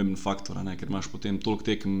 zelo pomemben faktor, ker imaš potem toliko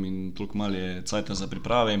tekem in toliko malo je cajta za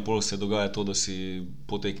priprave in pol se dogaja to, da si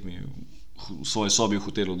po tekmi v svoji sobi v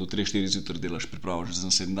hotelu do 3-4 zjutraj delaš pripravo že za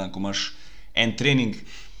naslednji dan, ko imaš en trening,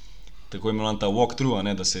 tako imenovan ta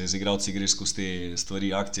walk-through, da se z igralci gre skozi te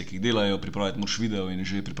stvari, akcije, ki jih delajo, pripraviti moraš video in je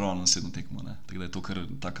že pripravljeno na naslednjo tekmo. Tako da je to kar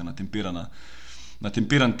taka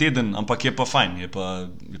natempiran teden, ampak je pa fajn, je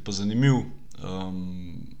pa zanimiv,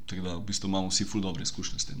 tako da v bistvu imamo vsi ful dobre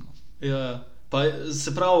izkušnje s tem. Ja, pa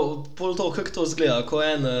se pravi, pol to, kako to izgleda, ko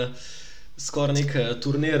skoraj nek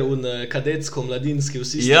turnir kadetsko-mladinski,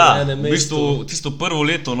 vsi ste na enem mestu. V bistvu tisto prvo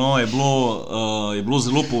leto je bilo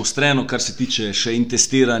zelo poostreno, kar se tiče še in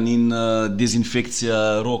testiranj in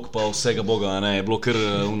dezinfekcija rok pa vsega boga. Je bilo kar,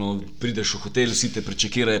 prideš v hotel, vsi te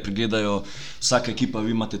prečekirajo, pregledajo, vsaka ekipa,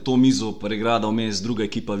 vi imate to mizo, pregrada vmes, druga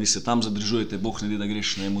ekipa, vi se tam zadržujete, boh ne da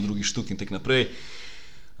greš v drugi štuk in tak naprej.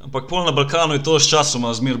 Ampak pol na Balkanu je to s časoma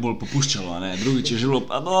zmer bolj popuščalo, drugič je že bilo,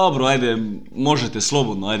 pa dobro, ajde, možete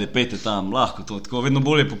slobodno, ajde, pejte tam, lahko to, tako vedno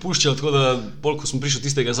bolje popuščalo, tako da bolj, ko smo prišli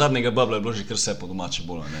tistega zadnjega babla, je bilo že kar vse po domače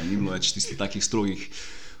bolj, ni bilo več tistih takih strogih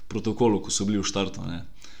protokolov, ko so bili v štartu,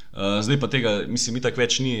 Zdaj pa tega, mislim, itak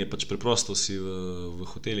več ni, je pač preprosto si v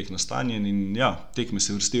hotelih nastanjen in ja, tekme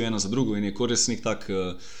se vrstijo ena za drugo in je res nek tak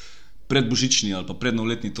predbožični ali pa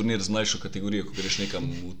prednovoletni turnir z mlajšo kategorijo, ko greš nekam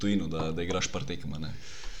v tujino, da igraš par tekma,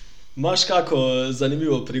 Imaš kako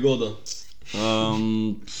zanimivo prigodo?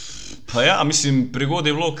 Pa ja, mislim, prigode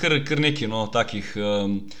je bilo kar nekaj, takih,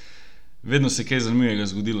 vedno se je kaj zanimivega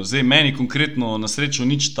zgodilo. Zdaj, meni konkretno na srečo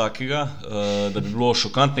nič takega, da bi bilo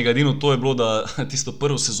šokantnega, edino to je bilo, da tisto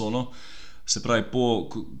prvo sezono, se pravi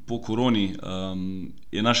po koroni,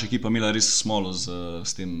 je naša ekipa imela res smolo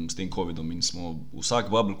s tem covidom in smo vsak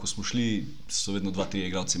bubble, ko smo šli, so vedno 2-3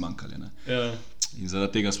 igralci manjkali. Ja. In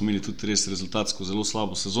zaradi tega smo imeli tudi res rezultatsko zelo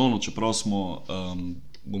slabo sezono, čeprav smo,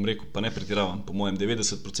 bom rekel, pa ne pretiravam, po mojem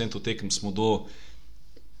 90% tekem smo do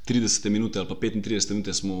 30 minute ali pa 35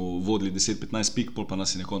 minute smo vodili 10-15 pik, pol pa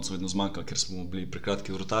nas je na koncu vedno zmanjkalo, ker smo bili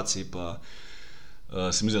prekratki v rotaciji, pa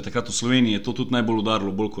se mi zdi, da takrat v Sloveniji je to tudi najbolj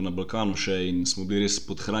udarilo, bolj kot na Balkanu še in smo bili res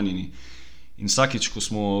podhranjeni. In vsakič, ko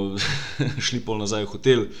smo šli pol nazaj v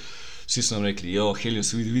hotel, vsi so nam rekli, Helio,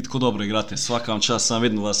 se vidi, kako dobro igrate, svaka vam čas, sam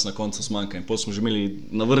vedno vas na koncu zmanjka. In pol smo že imeli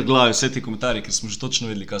na vrh glave vse te komentarje, ker smo že točno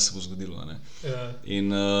vedeli, kaj se bo zgodilo. Ja.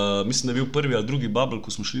 In mislim, da je bil prvi ali drugi bubble,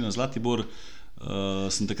 ko smo šli na Zlatibor,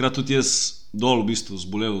 sem takrat tudi jaz dol v bistvu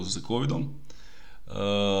zbolel z covidom.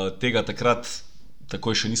 Tega takrat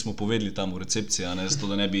takoj še nismo povedali tam v recepciji, zato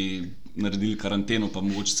da ne bi naredili karanteno, pa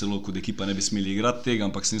mogoče celo kot ekipa ne bi smeli igrati tega,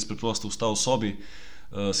 ampak sem jaz preprosto ostal v sobi,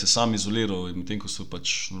 se sam izoliral, medtem ko so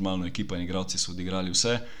pač normalno ekipa in igralci so odigrali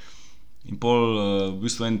vse. In pol v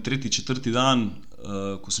bistvu en 3-4 dan,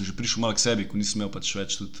 ko sem že prišel malo k sebi, ko nisem imel pač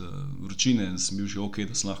več tudi vročine, sem bil že ok,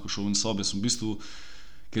 da sem lahko šel ven sobe, sem v bistvu,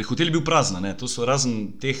 ker hotel je bil prazen, to so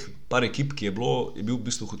razen teh par ekip, ki je bil v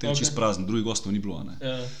bistvu hotel čist prazen, drugih gostov ni bilo.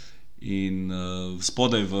 In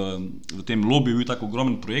spodaj v tem lobiju je bil tak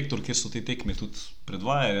ogromen projektor, kjer so te tekme tudi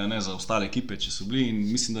predvajali, za ostale ekipe, če so bili, in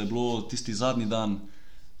mislim, da je bilo tisti zadnji dan,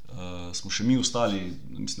 smo še mi ostali,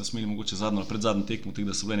 mislim, da smo imeli mogoče zadnjo ali predzadnjo tekmo, tako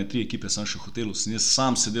da so bile 3 ekipe, sem še v hotelu, sem jaz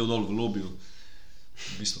sam sedel dol v lobiju,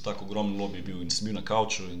 v bistvu tako ogromen lobij bil in sem bil na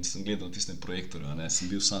kavču in sem gledal na tistem projektorju, sem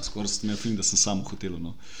bil sam, skoraj sem imel film, da sem sam v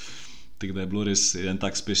hotelu, tako da je bilo res en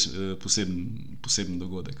tak poseben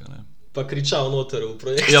dogodek. Pa kričal noter v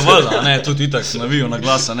projektu. Ja, valjda, tudi itak sem navijal na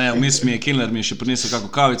glas, vmes mi je kelner mi je še prinesel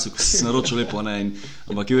kako kavico, ko si naročil lepo,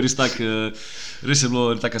 ampak je res tak, res je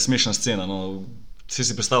bilo taka smešna scena, Vse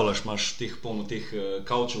si predstavljaš, imaš polno teh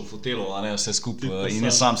kavčev v hotelu, vse skupaj in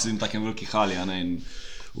jaz sam sedim v takem veliki hali, in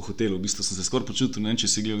v hotelu, v bistvu sem se skoraj počutil, ne vem, če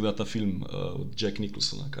si gledal kdaj ta film od Jack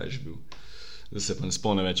Nicholsona, kaj je že bil, zdaj se pa ne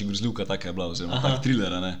spomnim več, grozljivka taka je bila, oziroma tak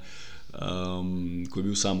thriller, ko je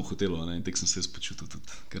bil sam v hotelu, in tek sem se počutil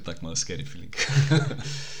tudi, ker tak malo scary feeling.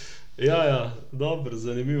 Ja, dobro,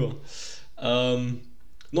 zanimivo.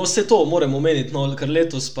 No, vse to moram omeniti, no, ker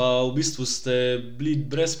letos pa v bistvu ste bili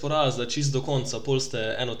brez poraza čist do konca, pol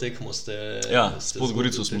ste eno tekmo s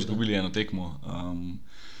Podgorico smo izgubili eno tekmo.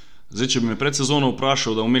 Zdaj, če bi me pred sezono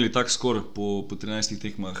vprašal, da bomo imeli tak skor po 13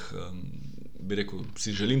 tekmah, bi rekel,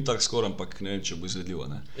 si želim tak skor, ampak ne vem, če bo izvedljivo.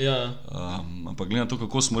 Ampak glede na to,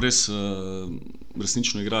 kako smo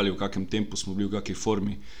resnično igrali, v kakem tempu smo bili, v kakej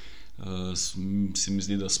formi, se mi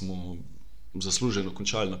zdi, da smo zasluženo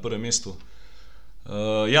končali na prvem mestu.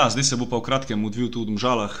 Zdaj se bo pa v kratkem odvil tudi v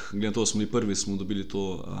Domžalah, glede na to, da smo bili prvi, smo dobili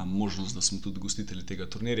to možnost, da smo tudi gostitelji tega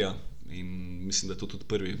turnirja in mislim, da je to tudi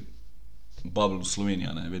prvi bubble v Sloveniji,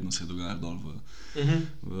 vedno se je dogajalo dol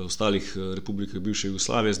v ostalih republikah bivše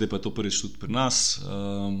Jugoslavije, zdaj pa je to prvič tudi pri nas,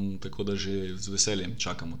 tako da že z veseljem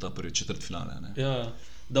čakamo ta prvi četrtfinale.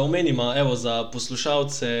 Da omenimo, evo, za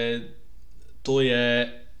poslušalce, to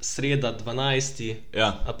je sreda 12.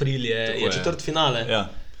 April je četrtfinale,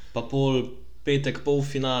 pa petek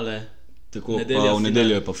polfinale, tako, pa v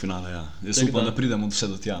nedeljo je pa finale. Jaz upam, da pridemo vse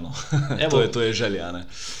do tja. To je želja.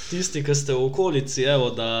 Tisti, ki ste v okolici,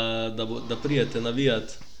 evo, da prijete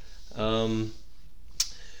navijati.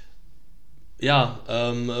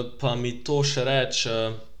 Pa mi to še reči,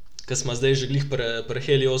 ker smo zdaj že glih pri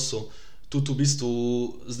Heliosu, tudi v bistvu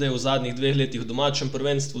zdaj v zadnjih 2 letih v domačem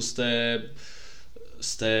prvenstvu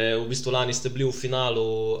v bistvu lani ste bili v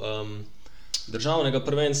finalu državnega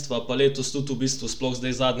prvenstva, pa letos tudi v bistvu sploh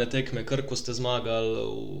zdaj zadnje tekme, Krko ste zmagali,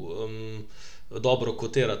 dobro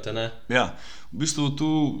kotirate, ne? V bistvu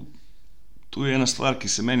tu je ena stvar, ki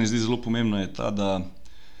se meni zdi zelo pomembna, je ta, da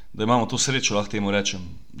imamo to srečo, lahko temu rečem,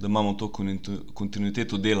 da imamo to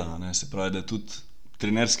kontinuiteto dela, se pravi, da je tudi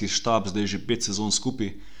trenerski štab zdaj že 5 sezon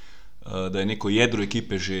skupaj, da je neko jedro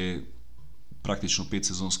ekipe že praktično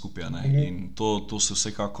 5 sezon skupaj, in to se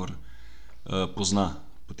vsekakor pozna.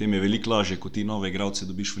 Potem je veliko lažje, ko ti nove igralce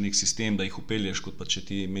dobiš v nek sistem, da jih upelješ, kot pa če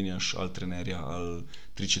ti menjaš ali trenerja ali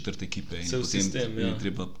 3/4 ekipe in potem sistem, je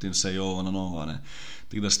treba potem vse jovo na novo.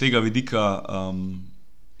 Tako da z tega vidika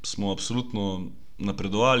smo absolutno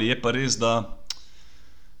napredovali. Je pa res, da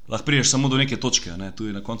lahko priješ samo do neke točke. Tu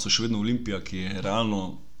je na koncu še vedno Olimpija, ki je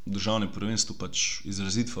realno v državnem prvenstvu pač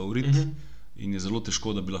izrazit favorit in je zelo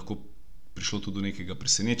težko, da bi lahko prišlo tudi do nekega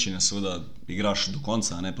presenečenja. Seveda igraš do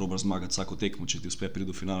konca, probaš zmagati vsako tekmo, če ti uspe priti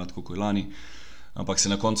do finala, tako kot je lani, ampak se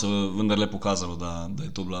je na koncu vendarle pokazalo, da je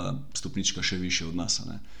to bila stopnička še više od nas.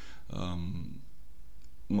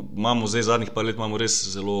 Imamo zdaj zadnjih par let res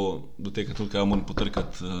zelo do tega, tudi kaj moram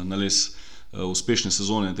potrkati na les, uspešne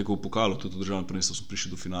sezone, tako v pokalu, tudi v državnem prvenstvu smo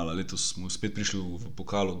prišli do finala, letos smo spet prišli v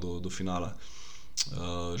pokalu do finala.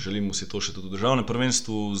 Želimo si to še tudi v državnem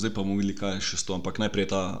prvenstvu, zdaj pa bomo videli, kaj je še s to, ampak najprej je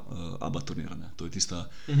ta ABA turnir. To je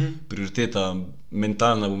tista prioriteta,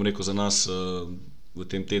 mentalna, bom rekel, za nas v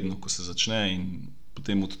tem tednu, ko se začne, in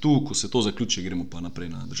potem od tu, ko se to zaključi, gremo pa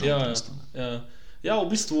naprej na državno prvenstvo. V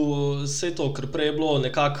bistvu vse to, ker prej je bilo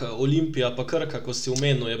nekako Olimpija pa Krka, ko si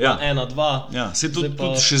omenil, je bila 1-2. Se tudi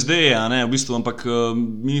še zdaj je, v bistvu, ampak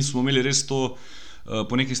mi smo imeli res to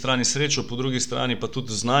po neki strani srečo, po drugi strani pa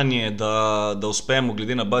tudi znanje, da uspemo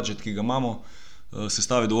glede na budžet, ki ga imamo,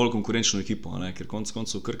 sestaviti dovolj konkurenčno ekipo, ker konec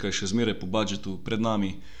koncev Krka je še zmeraj po budžetu pred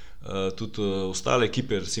nami, tudi ostale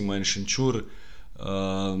ekipe, recimo en Šenčur,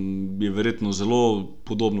 je verjetno zelo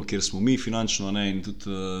podobno, kjer smo mi finančno, in tudi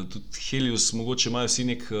Helios, mogoče imajo vsi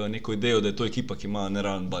neko idejo, da je to ekipa, ki ima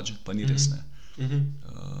nerealen budžet, pa ni res.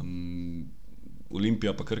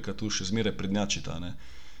 Olimpija pa Krka tu še zmeraj prednjačita,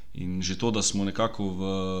 in že to, da smo nekako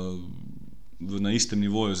na istem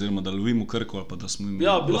nivoju, oziroma da lovimo Krko, ali pa da smo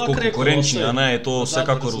lahko konkurenčni, je to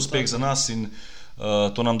vsekakor uspeh za nas in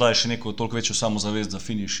to nam daje še neko toliko večjo samozavest za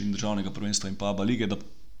finiš in državnega prvenstva in pa ABA lige, da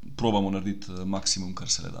probamo narediti maksimum,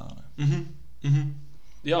 kar se le da.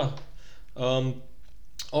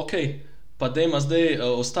 Ok, pa dajmo zdaj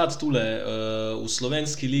ostati tule v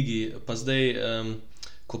slovenski ligi, pa zdaj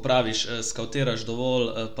ko praviš, skavtiraš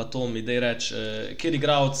dovolj, pa to mi daj reči, kjer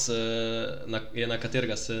igralec je, na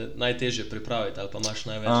katerega se najtežje pripraviti, ali pa imaš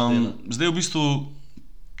največ dela? Zdaj v bistvu,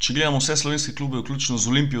 če gledamo vse slovenske klube, vključno z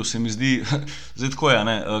Olimpijo, se mi zdi, zdaj tako je,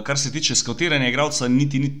 kar se tiče skavtiranja igralca,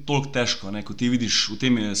 niti ni toliko težko, ko ti vidiš, v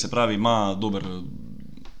tem je, se pravi, ima dober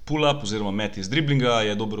pull-up, oziroma met iz driblinga,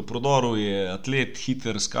 je dober v prodoru, je atlet,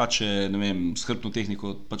 hiter, skače, s hrbtno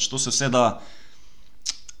tehniko, pač to se vse da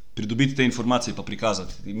pridobiti te informacije pa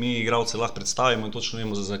prikazati. Mi igralce lahko predstavimo in točno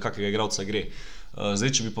vemo, za kakega igralca gre.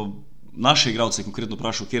 Zdaj, če bi pa naše igralce konkretno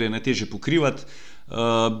vprašal, kjer je najtežje pokrivati,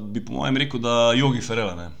 bi po mojem rekel, da Jogi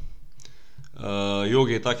Ferela.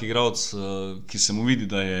 Jogi je tak igralec, ki se mu vidi,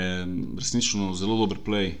 da je resnično zelo dober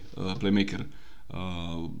playmaker,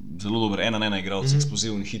 zelo dober 1-1 igralec,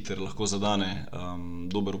 eksploziven, hiter, lahko zadane,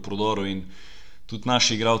 dober v prodoru in tudi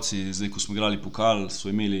naši igralci, zdaj ko smo igrali pokal,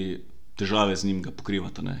 so imeli težave z njim ga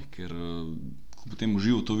pokrivati, ne? Ker ko potem v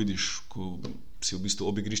živo to vidiš, ko si v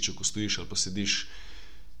bistvu ob igrišču, ko stojiš ali pa sediš,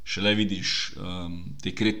 šele vidiš te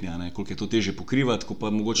kretnje, koliko je to teže pokrivati, ko pa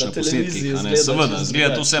mogoče na posnetkih. Seveda,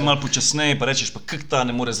 zgleda to vse malo počasneje, pa rečeš, pa kak ta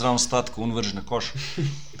ne more zraven stati, ko on vrže na koš.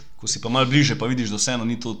 Ko si pa malo bliže, pa vidiš, da vseeno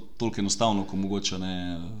ni to toliko enostavno, ko mogoče ne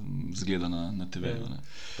zgleda na TV-ju.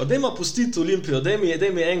 Pa dajmo pustiti Olimpijo, daj mi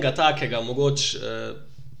enega takega, mogoče,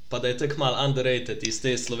 pa da je tak malo underrated iz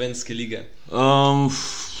te slovenske lige.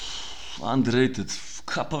 Underrated...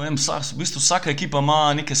 Kaj pa vem, v bistvu vsaka ekipa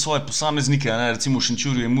ima neke svoje posameznike, ne? Recimo v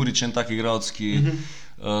Šenčurju je Murič en tak igralec, ki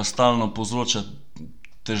stalno povzroča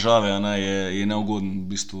težave, ne? Je neugoden, v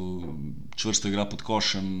bistvu čvrsto igra pod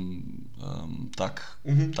košem,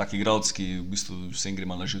 tak igralec, ki v bistvu vsem gre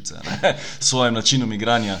malo na živce, ne? S svojim načinom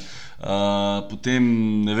igranja. Potem,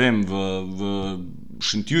 ne vem, v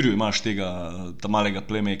Šentjurju imaš ta malega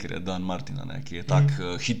playmakerja, Dan Martina, ne? Ki je tak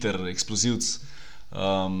hiter eksplozivc.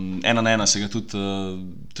 1 na 1 se ga tudi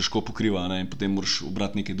težko pokriva, ne? In potem moraš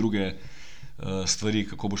obrati neke druge stvari,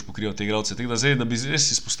 kako boš pokrival te igralce. Tako da zdaj, da bi res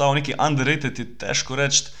izpostavil neki underrated, je težko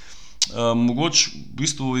reči. Mogoče v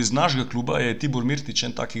bistvu iz našega kluba je Tibor Mirtič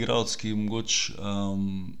en tak igralec, ki mogoče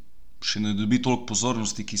še ne dobi toliko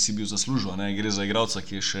pozornosti, ki si bil zaslužil, ne? Gre za igralca,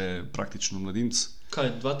 ki je še praktično mladinec.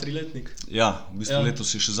 Kaj, 2-3 letnik? Ja, v bistvu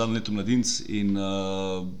letos je še zadnje leto mladinec in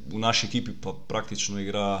v naši ekipi pa praktično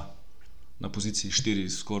igra na poziciji 4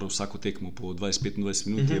 skoraj vsako tekmo po 20-25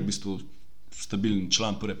 minut, je v bistvu stabilen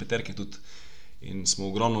član prve peterke tudi in smo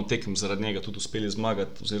ogromno tekem zaradi njega tudi uspeli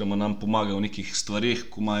zmagati oziroma nam pomaga v nekih stvareh,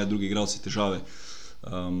 ko imajo drugi igralci težave.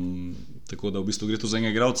 Tako da v bistvu gre to za enega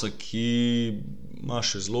igralca, ki ima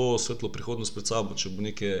še zelo svetlo prihodnost pred sabo, če bo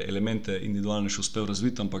neke elemente individualne še uspel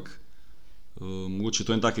razviti, ampak mogoče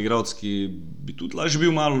to je en tak igralec, ki bi tudi lažje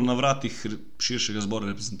bil malo na vratih širšega zbora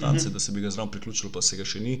reprezentance, da se bi ga zraven priključilo, pa se ga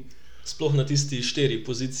še ni. Sploh na tisti 4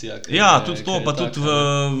 pozicijah. Ja, tudi to, pa tudi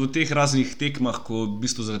v teh raznih tekmah, ko v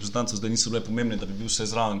bistvu za reprezentanco zdaj niso bile pomembne, da bi bil vse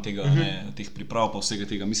zraven tega, teh priprav pa vsega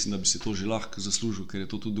tega, mislim, da bi si to že lahko zaslužil, ker je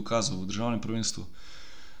to tudi dokazal v državnem prvenstvu.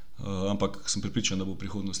 Ampak sem prepričan, da bo v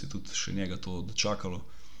prihodnosti tudi še njega to dočakalo,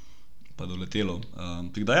 pa doletelo.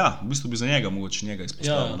 Tako da ja, v bistvu bi za njega mogoče njega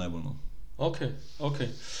izpostavil najbolj. Ok.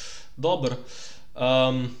 Dobro.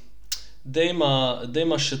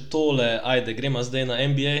 Dejma še tole, ajde, gremo zdaj na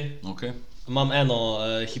NBA. Okay. Imam eno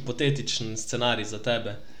hipotetičen scenarij za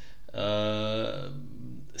tebe.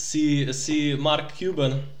 Si Mark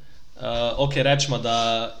Cuban, rečemo, da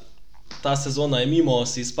ta sezona je mimo,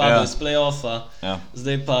 si izpadel iz play-offa,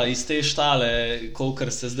 zdaj pa iz te štale,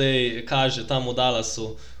 kolikor se zdaj kaže tam v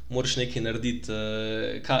Dallasu, moraš nekaj narediti.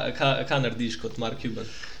 Kaj narediš kot Mark Cuban?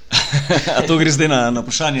 A to gre zdaj na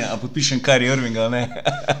vprašanje, a podpišem Kyrie Irvinga, ne?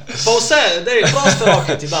 Pa vse, dej, proste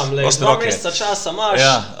roke ti dam, 2 meseca časa imaš,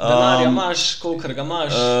 denarja imaš, kolikor ga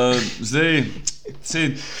imaš. Zdaj,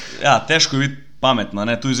 težko je biti pametna,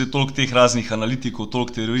 ne? Tu je zdaj toliko teh raznih analitikov,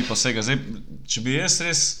 toliko teorij pa vsega. Zdaj, če bi jaz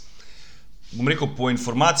res, bom rekel, po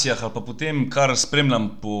informacijah ali pa po tem, kar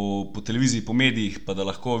spremljam po televiziji, po medijih, pa da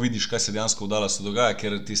lahko vidiš, kaj se dejansko v Dallasu dogaja,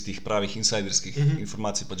 ker tistih pravih insiderskih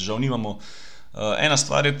informacij pač žal nimamo. Ena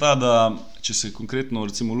stvar je ta, da če se konkretno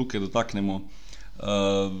recimo Luke dotaknemo,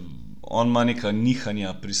 on ima neka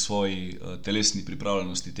nihanja pri svoji telesni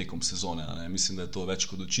pripravljenosti tekom sezone, ne? Mislim, da je to več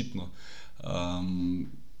kot očitno.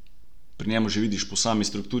 Pri njemu že vidiš po sami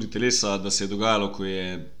strukturi telesa, da se je dogajalo, ko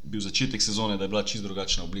je bil začetek sezone, da je bila čisto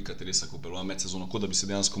drugačna oblika telesa, ko je bila med sezono, kot da bi se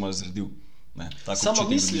dejansko malo zredil. Samo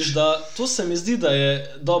misliš, da to se mi zdi, da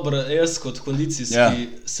je dobro, jaz kot kondicijski,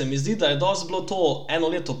 se mi zdi, da je dosti bilo to 1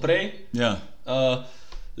 leto prej.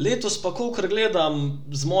 Letos pa, kolikor gledam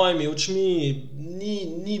z mojimi očmi,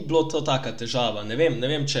 ni bilo to taka težava. Ne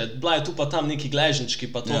vem, če bila je tu pa tam neki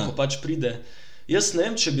gležnički, pa to, ko pač pride. Jaz ne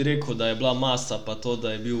vem, če bi rekel, da je bila masa, pa to,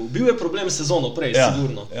 da je bil je problem sezono prej,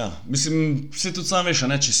 sigurno. Mislim, vse tudi sam veš,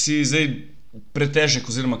 če si zdaj pretežek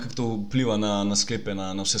oziroma kako to vpliva na sklepe,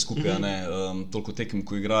 na vse skupaj, toliko tekem,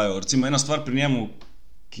 ko igrajo. Recimo ena stvar pri njemu,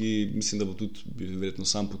 ki mislim, da bo tudi verjetno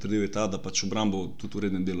sam potrdil, je ta, da pač obrambo tudi v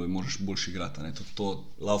rednem delu moraš boljše igrati, tudi to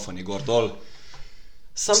laufanje gor dol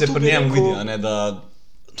se pri njemu vidi, da...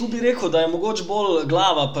 Tu bi rekel, da je mogoče bolj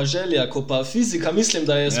glava pa želja, ko pa fizika, mislim,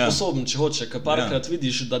 da je sposoben, če hoče, ker parkrat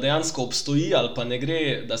vidiš, da dejansko obstoji ali pa ne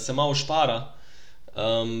gre, da se malo špara.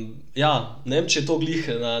 Ne vem, če je to glih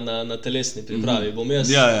na telesni pripravi, bom jaz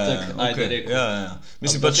rekel.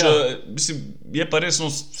 Mislim pač, je pa resno,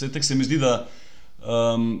 se mi zdi, da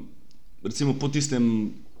recimo po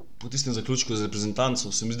tistem zaključku z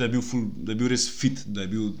reprezentanco se mi zdi, da je bil res fit, da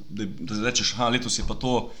rečeš, letos je pa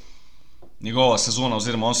to njegova sezona,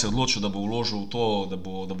 oziroma on se je odločil, da bo vložil v to,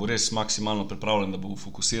 da bo res maksimalno pripravljen, da bo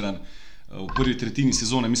fokusiran. V prvi tretjini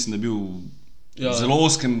sezone mislim, da je bil zelo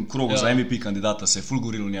oskem krogu za MVP kandidata, se je ful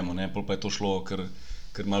gorilo njemu, ne, pol pa je to šlo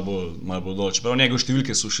kar malo bolj dol. Čeprav njegove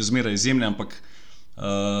številke so še zmeraj izjemne, ampak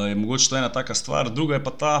je mogoče to ena taka stvar. Druga je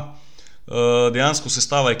pa ta dejansko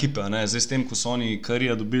sestava ekipe, ne. Zdaj s tem, ko so oni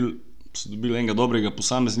Karija so dobili enega dobrega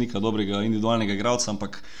posameznika, dobrega individualnega igralca,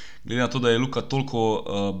 ampak glede na to, da je Luka toliko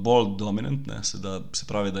bolj dominant, ne, se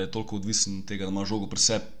pravi, da je toliko odvisen od tega, da ima žogo pri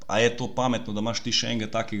sebi, a je to pametno, da imaš ti še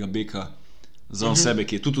enega takega beka za sebe,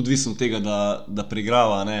 ki je tudi odvisen od tega, da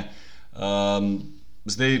preigrava, ne.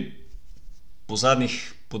 Zdaj, po zadnjih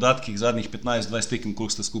podatkih, zadnjih 15-20 tekem,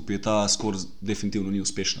 koliko sta skupaj, ta skor definitivno ni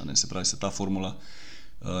uspešna, ne. Se pravi, se ta formula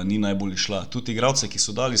ni najbolj šla. Tudi igralce, ki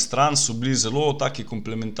so dali stran, so bili zelo taki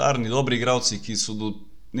komplementarni, dobri igralci, ki so do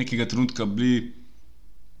nekega trenutka bili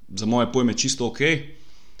za moje pojme čisto ok.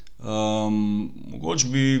 Mogoče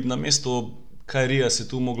bi na mesto Kyrija se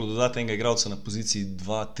tu moglo dodati enega igralca na poziciji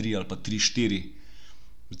 2-3 ali pa 3-4.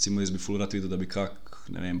 Recimo jaz bi ful rad videl, da bi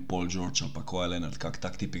Paul George ali pa Kawhi Leonard,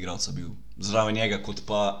 tak tip igralca bil zraven njega, kot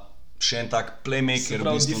pa še en tak playmaker, se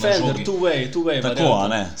pravi, v bistvu defender, na žogi. two-way Tako, a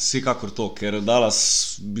ne, vsekakor to, ker Dallas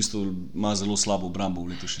v bistvu ima zelo slabo obrambo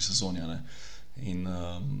v letošnji sezoni, a ne. In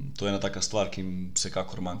to je ena taka stvar, ki jim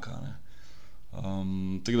vsekakor manjka, a ne.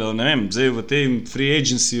 Tako da, ne vem, zdaj v tej free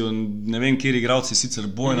agencyju, ne vem, kjer igralci sicer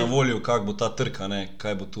bojo na voljo, kak bo ta trg, a ne,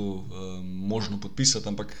 kaj bo tu možno podpisati,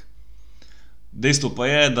 ampak dejstvo pa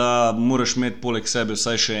je, da moraš imeti poleg sebe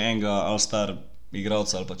vsaj še enega all-star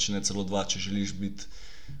igralca ali pa če ne celo dva, če želiš biti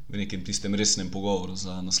v nekem tistem resnem pogovoru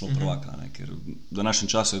za naslov prvaka, ne? Ker v današnjem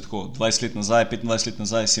času je tako, 20 let nazaj, 25 let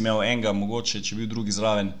nazaj si imel enega, mogoče, če bil drugi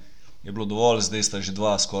zraven, je bilo dovolj, zdaj sta že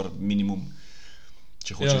dva skoraj minimum,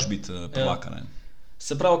 če hočeš biti prvaka, ne.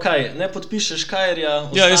 Se pravi, kaj, ne podpišeš Kyrija,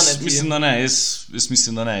 jaz mislim, da ne, jaz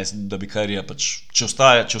mislim, da ne, da bi Kyrija pač, če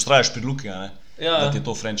ustrajaš pri Luki, ne, da ti je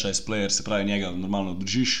to franchise player, se pravi, njega normalno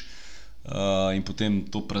držiš in potem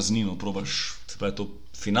to praznino probaš, se pravi, to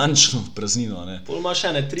finančno praznino, ne. Pol imaš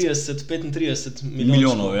 30-35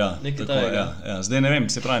 milijonov, tako je, ja. Zdaj ne vem,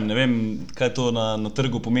 se pravi, ne vem, kaj to na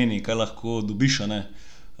trgu pomeni, kaj lahko dobiš, ne,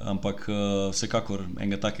 ampak vsekakor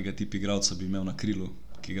enega takega tipa igralca bi imel na krilu,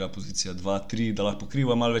 ki igra pozicija 2-3, da lahko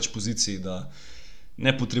pokriva malo več pozicij, da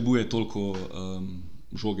ne potrebuje toliko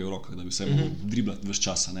žoge v rokah, da bi se mogel driblati ves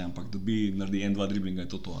časa, ne, ampak naredi 1-2 driblinga,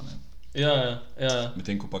 je to, ne. Ja.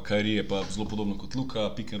 Medtem ko pa Kyrie je pa zelo podobno kot Luka,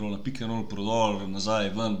 pick and roll, prodor, nazaj,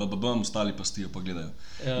 ven, ostali pa stijo pa gledajo.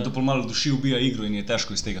 In to pol malo duši ubija igro in je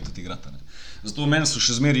težko iz tega tudi igrati, ne. Zato meni so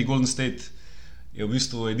še zmeri Golden State je v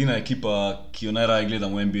bistvu edina ekipa, ki jo najraje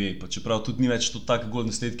gledam v NBA, pa čeprav tudi ni več to tak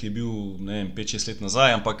Golden State, ki je bil, ne vem, 5-6 let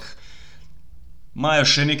nazaj, ampak imajo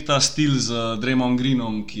še nek ta stil z Draymond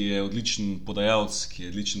Greenom, ki je odličen podajalec, ki je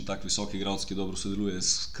odličen tak visok igralec, ki dobro sodeluje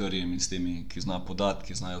s Curryjem in s temi, ki zna podati,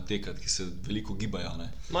 ki znajo tekati, ki se veliko gibajo,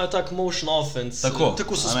 ne. Imajo tak motion offense,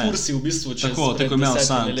 tako so Spursi v bistvu čez pred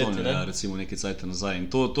 10 leti, ne. Recimo nekaj cajta nazaj.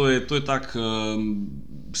 In to je tak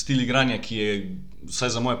stil igranja, ki je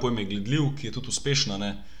vsaj za moje pojme gledljiv, ki je tudi uspešna,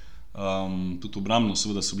 ne. Tudi obrambno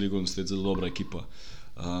seveda so bili Golden State zelo dobra ekipa.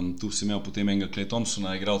 Tu si imel potem enega Klay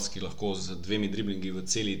Thompsona, igralec, ki lahko z 2 driblingi v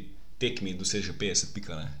celi tekmi doseže 50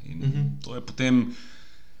 pika, ne. In to je potem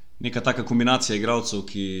neka taka kombinacija igralcev,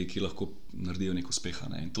 ki lahko naredijo nek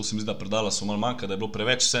uspeha, ne. In to se mi zdi, da pri Dallasu malo manjka, da je bilo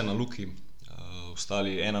preveč vse na Luki,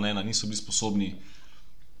 ostali 1-1 niso bili sposobni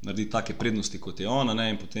narediti take prednosti, kot je ona,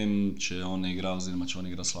 ne. In potem, če on ne igra, oziroma če on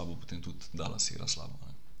igra slabo, potem tudi Dallas igra slabo,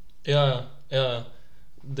 ne. Ja.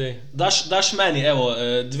 Daš meni, evo,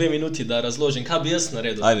 2 minuti, da razložim, kaj bi jaz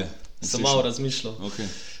naredil. Ajde. Sem malo razmišljal. Okay.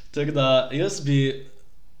 Tako da jaz bi,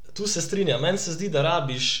 tu se strinjam, meni se zdi, da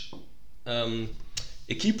rabiš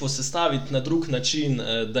ekipo sestaviti na drug način,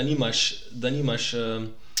 da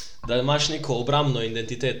imaš neko obrambno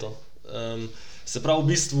identiteto. Se pravi, v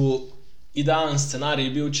bistvu, idealen scenarij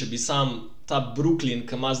je bil, če bi sam ta Brooklyn,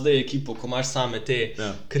 ki ima zdaj ekipo, ko imaš same te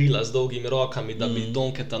krila z dolgimi rokami, da bi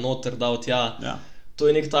Donketa noter dal tja. To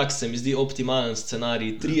je nek tak, se mi zdi, optimalen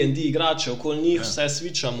scenarij. 3&D igrače, okoli njih vse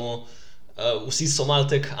switchamo, vsi so malo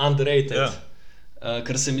tek underrated.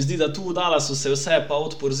 Ker se mi zdi, da tu v Dallasu se vse, pa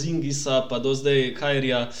od Porzingisa, pa do zdaj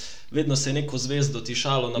Kyrija, vedno se je neko zvezdo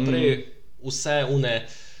tišalo naprej, vse une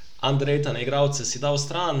underratene igralce si dal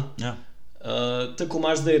stran. Tako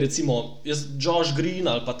imaš zdaj recimo Josh Green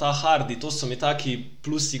ali pa ta Hardy, to so mi taki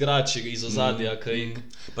plus igrači iz ozadja.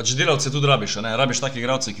 Pač delavce tudi rabiš, ne? Rabiš take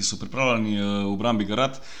igralce, ki so pripravljeni v obrambi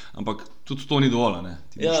garati, ampak tudi to ni dovolj.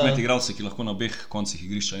 Ti moraš imeti igralce, ki lahko na obeh koncih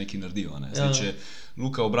igrišča nekaj naredijo. Zdaj, če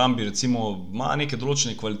Luka v obrambi recimo ima neke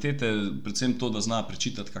določene kvalitete, predvsem to, da zna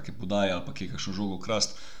prečitati kakšne podaje ali pa kakšno žogo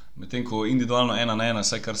krast, medtem ko individualno 1-1,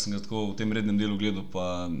 vsaj kar sem ga tako v tem rednem delu gledal,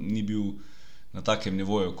 pa ni bil na takem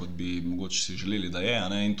nivoju, kot bi mogoče si želeli, da je.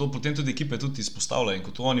 In to potem tudi ekipe tudi izpostavljajo. In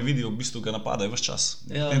ko to oni vidijo, v bistvu ga napadajo ves čas.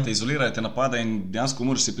 Potem te izolirajo, te napadajo in dejansko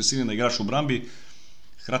moraš se prisiliti, da igraš v obrambi,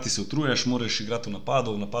 hkrati se utruješ, moraš igrati v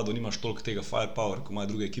napadu nimaš toliko tega firepower, ko imajo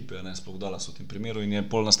druge ekipe, sploh Dallas v tem primeru in je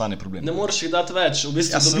pol nastane problem. Ne moreš jih dati več, v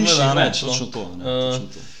bistvu dobiš jih več. Točno to.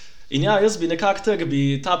 In jaz bi nekako tak,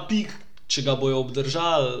 bi ta pik, če ga bojo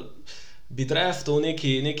obdržali, bi draftal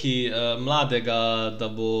neki mladega, da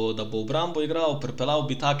bo v obrambo igral, pripeljal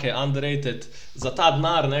bi take underrated, za ta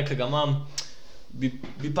denar, ki ga imam,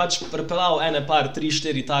 bi pač pripeljal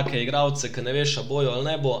 3-4 take igralce, ki ne veš, a bojo ali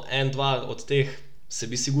ne bo, 1-2 od teh se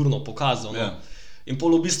bi sigurno pokazal. In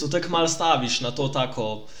pol v bistvu tako malo staviš na to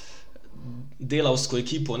tako delavsko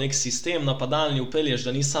ekipo, nek sistem napadalni upelješ,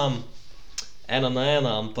 da ni sam 1-1,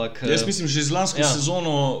 ampak... Jaz mislim, že z lansko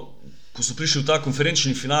sezono, ko so prišli v ta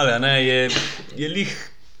konferenčni finale, je lih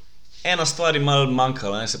ena stvar malo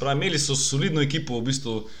manjkala. Se pravi, imeli so solidno ekipo, v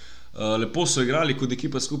bistvu lepo so igrali kot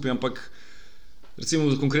ekipa skupaj, ampak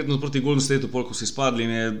recimo konkretno proti Golden Stateu, ko so izpadli,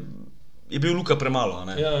 je bil Luka premalo.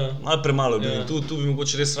 Malo premalo je bil. Tu bi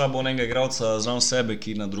mogoče res rabo enega igralca zraven sebe,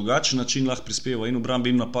 ki na drugačen način lahko prispeva in v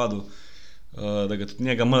obrambi in v napadu, da ga tudi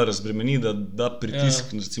njega malo razbremeni, da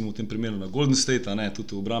pritisk recimo v tem primeru na Golden State,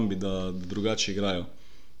 tudi v obrambi, da drugače igrajo.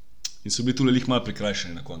 In so bili tule lih malo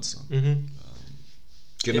prikrajšani na koncu.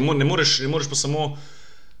 Ker ne moreš pa samo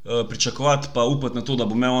pričakovati pa upati na to, da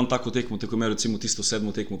bo imel on tako tekmo, tako imel recimo tisto 7.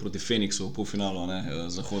 tekmo proti Phoenixu v polfinalu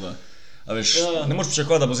Zahoda. A veš, ne moreš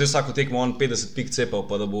pričakovati, da bo zdaj vsako tekmo on 50 pik cepal,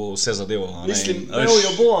 pa da bo vse zadeval. Mislim, imel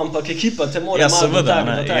jo bo, ampak ekipa te mora malo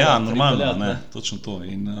dotakniti. Normalno, točno to.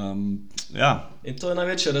 In to je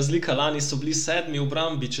največja razlika. Lani so bili 7. v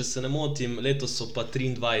obrambi, če se ne motim, letos so pa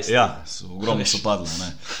 23. Ogromno so padli.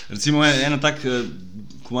 Recimo ena tak,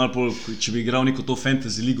 če bi igral neko to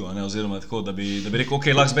fantasy ligo, oziroma tako, da bi rekel, ok,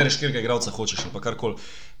 lahko zbereš kjerga igralca hočeš, ali pa karkoli.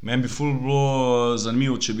 Meni bi ful bilo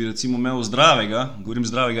zanimivo, če bi recimo imel zdravega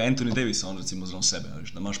Anthony Davisa, on recimo zraven sebe,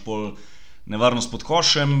 da imaš pol nevarnost pod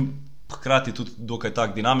košem, hkrati tudi dokaj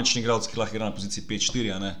tak dinamični igralec, ki lahko igra na poziciji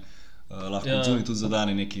 5-4, lahko odzuni tudi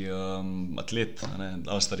zadane neki atlet,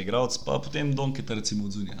 ali star igralec, pa potem Donketa recimo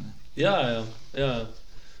odzuni. Ja.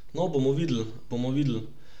 No, bomo videli.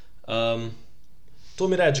 To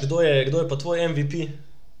mi reč, kdo je pa tvoj MVP?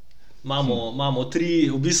 Imamo 3,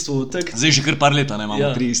 v bistvu tak... Zdaj že kar par leta, imamo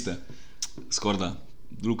 3 iste. Skorda.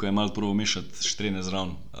 Luka je malo prvo mešati štrene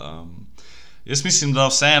zraven. Jaz mislim, da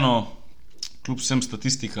vseeno, kljub vsem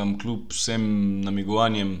statistikam, kljub vsem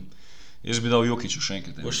namigovanjem, jaz bi dal Jokiću še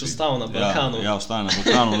enkrat. Boš ostal na Balkanu. Ja, ostal na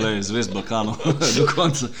Balkanu, zvezd Balkanu do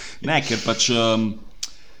konca. Ne, ker pač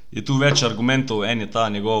je tu več argumentov. En je ta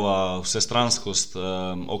njegova vsestranskost,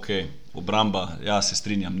 obramba, se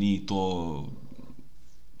strinjam, ni to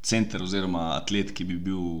center oziroma atlet, ki bi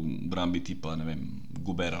bil v obrambi tipa, ne vem,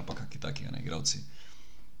 Gobert ali pa kakšni taki igralci.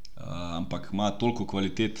 Ampak ima toliko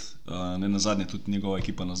kvalitet, ne nazadnje tudi njegova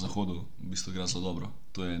ekipa na Zahodu v bistvu igra zelo dobro.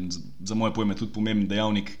 To je za moje pojme tudi pomemben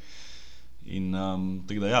dejavnik. In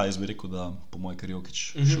tako da jaz bi rekel, da po moje kar Jokić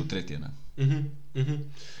še v tretje.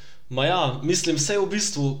 Mislim, vse v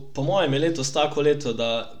bistvu, po mojem je letos tako leto,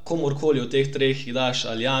 da komorkoli od teh 3 daš,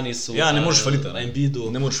 ali Janisu, ne moreš faliti, Embiidu.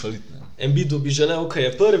 Ne moreš faliti. Embiidu bi želel, ko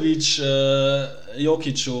je prvič,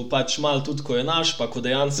 Jokiću pač malo tudi, ko je naš, pa ko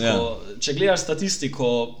dejansko, če gledaš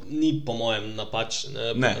statistiko, ni po mojem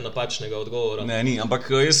napačnega odgovora. Ne, ni, ampak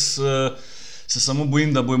jaz se samo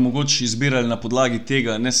bojim, da bojo mogoče izbirali na podlagi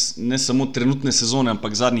tega, ne samo trenutne sezone,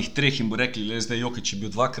 ampak zadnjih 3 in bo rekli, zdaj Jokić je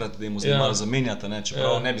bil 2-krat, da jim zdaj malo zamenjati,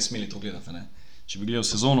 čeprav ne bi smeli to gledati. Če bi gledal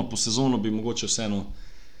sezono po sezono, bi mogoče vseeno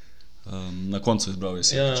na koncu izbral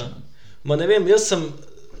Jokića. Ne vem, jaz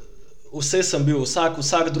sem bil,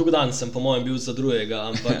 vsak drug dan sem po mojem bil za drugega,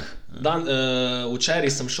 ampak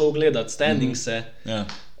včeraj sem šel gledati standingse,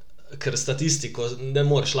 ker statistiko ne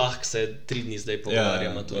moreš lahko se 3 dni zdaj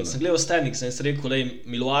pogovarjamo. Sem gledal standingse in sem rekel,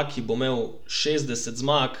 Milwaukee bo imel 60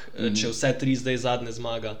 zmag, če vse 3 zdaj zadnje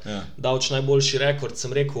zmaga, davč najboljši rekord,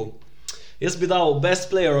 sem rekel, jaz bi dal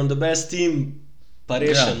best player on the best team, pa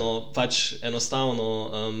rešeno, pač enostavno,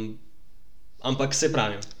 ampak se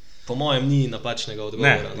pravim. po mojem ni napačnega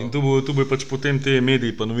odgovora. In tu bo pač potem te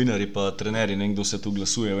mediji, pa novinari, pa trenerji, nekdo se tu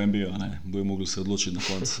glasuje v NBA, bojo mogli se odločiti na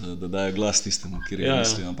koncu, da dajo glas tistemu, kjer je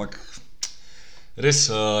mislijo. Ampak res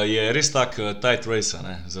je res tak tight race,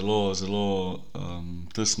 zelo, zelo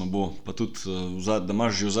tesno bo. Pa tudi, da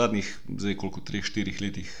imaš že v zadnjih, zdaj koliko, 3-4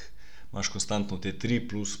 letih, imaš konstantno te 3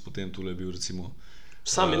 plus, potem tule je bil recimo...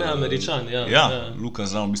 Sami ne Američani, Luka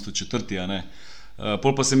zraven, v bistvu četrti,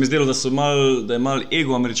 Pol pa se mi zdelo, da je mal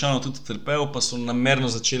ego Američanov tudi trpel, pa so namerno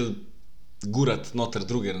začeli gurati noter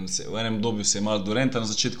druge. V enem dobju se je malo Duranta na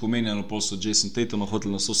začetku omenjalo, pol so Jason Tatuma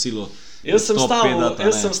hoteli na vso silo. Jaz sem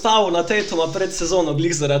stavil na Tatuma pred sezono,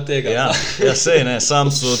 glih zaradi tega. Ja, sej,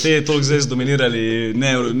 sam so te toliko zdaj zdominirali,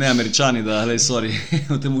 ne Američani, da, sorry,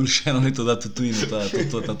 v tem mogli še eno leto dati tujini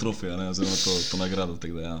ta trofeja, oziroma to nagrado,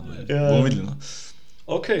 tako da, bomo videli, no.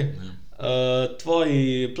 Ok.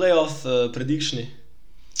 Tvoji playoff predictioni?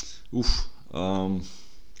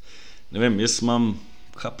 Ne vem, jaz imam,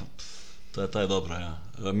 ta je dobra,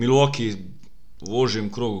 Milwaukee v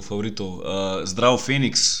ožjem krogu favoritov, zdrav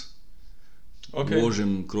Phoenix v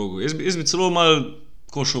ožjem krogu. Jaz bi celo malo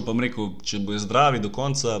košel, pa rekel, če bo zdravi do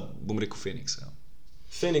konca, bom rekel Phoenix.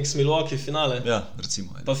 Phoenix, Milwaukee finale? Ja,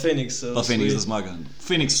 recimo. Pa Phoenix da zmaga.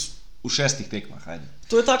 Phoenix v 6 tekmah, ajde.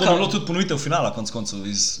 To je to bilo tudi ponovitev finala, konc koncev,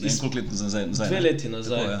 iz koliko let nazaj. 2 leti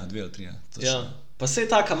nazaj. Tako, 2 ali 3, ja. Pa se je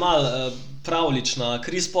taka mal pravlična,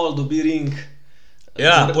 Chris Paul dobi ring.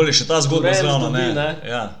 Ja, bolje še ta zgodba zravno,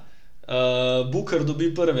 Ja. Booker dobi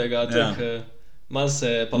prvega, mal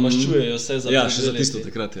se pa maščujejo vse za 2 leti. Ja, še za tisto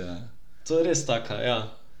takrat, To je res taka,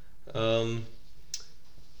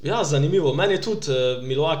 Ja, zanimivo. Meni je tudi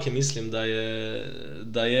Milwaukee, mislim,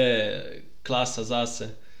 da je klasa zase.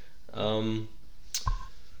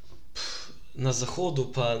 Na zahodu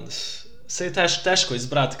pa se je težko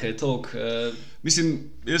izbrati, kaj je toliko.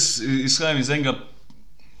 Mislim, jaz izhajam iz enega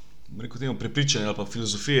prepričanja ali pa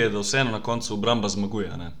filozofije, da vseeno na koncu obramba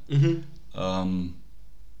zmaguje.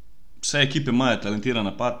 Vse ekipe imajo talentiran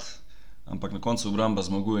napad, ampak na koncu obramba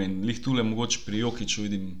zmaguje in lih tule mogoče pri Jokiću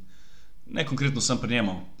vidim, ne konkretno sam pri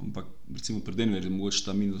njemu, ampak recimo pri Denverju je mogoče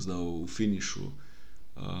ta minus, da v finišu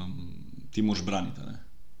ti moraš braniti.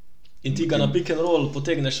 In ti ga na pick and roll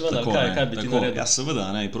potegneš ven, ali kaj bi ti naredil? Ja,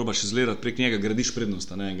 seveda, probaš izgledati prek njega, gradiš prednost,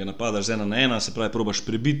 ga napadaš z 1 na 1, se pravi, probaš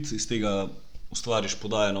prebiti, iz tega ustvariš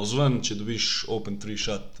podajo navzven, če dobiš open 3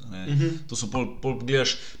 shot. To so pol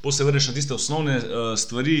gledaš, pol se vrneš na tiste osnovne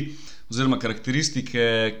stvari oziroma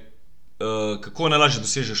karakteristike, kako najlažje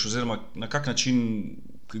dosežeš oziroma na kak način,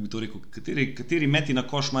 kako bi to rekel, kateri meti na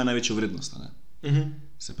koš imajo največjo vrednost.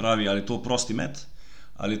 Se pravi, ali to prosti met,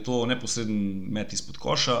 ali je to neposreden met izpod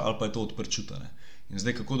koša, ali pa je to odprt šut. In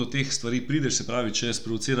zdaj, kako do teh stvari prideš, se pravi, če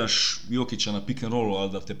sprovociraš Jokića na pick and rollu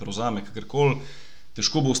ali da te prevzame kakorkoli,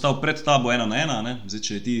 težko bo ostal pred tabo 1 na 1. Zdaj,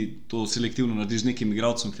 če ti to selektivno narediš z nekim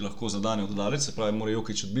igralcem, ki lahko zadane od daleč, se pravi, mora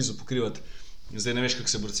Jokić od blizu pokrivati. Zdaj ne veš, kako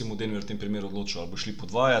se bo recimo Denver v tem primeru odločil, ali bo šli po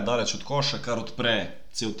 2, daleč od koša, kar odpre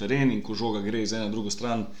cel teren in ko žoga gre iz ene na drugo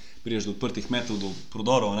stran, priješ do odprtih metov, do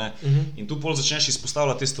prodorov, in tu pol začneš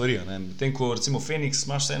izpostavljati te stvari. Medtem ko recimo Phoenix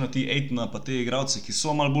imaš vseeno ti Aitona pa te igralce, ki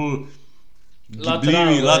so malo bolj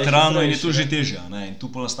gibljivi, lateralno in je to že težje. In tu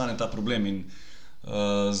pol nastane ta problem in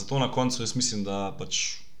zato na koncu jaz mislim, da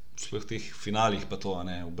pač v teh finalih pa to,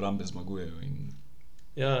 obrambe zmagujejo.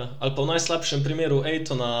 Ja, ali pa v najslabšem primeru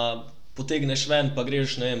Aitona potegneš ven, pa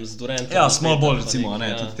greš, ne vem, z Durantom. Ja, small ball recimo,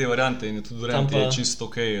 tudi te variante in tudi Durant je čisto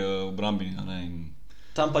okej v obrambi.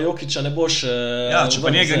 Tam pa Jokića ne boš če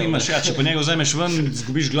pa njega nimaš, če pa njega vzameš ven,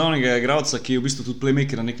 zgubiš glavnega igralca, ki je v bistvu tudi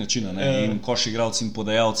playmaker na nek način, in koš igralc in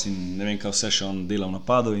podajalc in ne vem, kaj vse še on dela v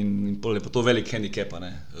napadu in pol je pa to velik handicap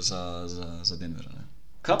za Denver.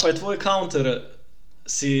 Kaj pa je tvoj counter?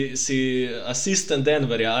 Si asistent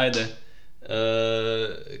Denverja, ajde.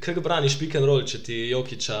 Kaj ga braniš pick and roll, če ti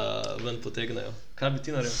Jokića ven potegnejo? Kaj bi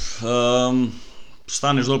ti naredil?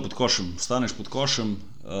 Staneš dol pod košem,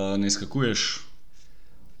 ne izkakuješ.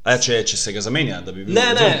 Če se ga zamenja, da bi bil...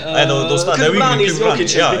 Kaj brani z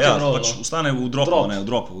Jokićem pick and roll? Pač ustane v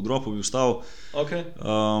dropu bi ustal,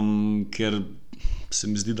 ker se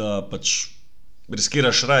mi zdi, da pač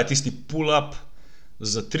riskiraš raje tisti pull-up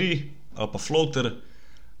za 3 ali pa floater,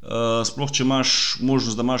 sploh če imaš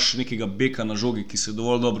možnost, da imaš nekega beka na žogi, ki se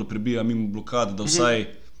dovolj dobro prebija mimo blokade, da vsaj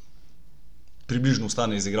približno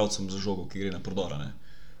ostane z igralcem za žogo, ki gre na prodora.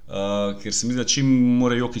 Ker se mi zdi, da čim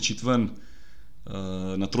mora Jokić iti ven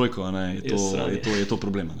na trojko, je to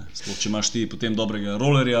problem. Sploh če imaš ti potem dobrega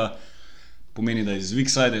rollerja, pomeni, da iz weak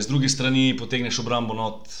side, iz druge strani potegneš obrambo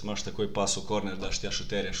not, imaš takoj pas v corner, daš tja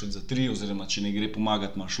šuterja, šut za 3, oziroma če ne gre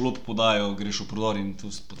pomagati, imaš lob podajo, greš v prodor in tu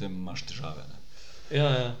potem imaš težave.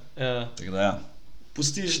 Ja. Tako da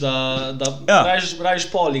pustiš, da rajiš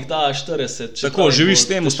polih, da 40. Tako, živiš s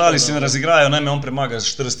tem, ostali si ne razigrajo, naj me on premaga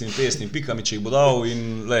z 40-50 pikami, če jih bo dal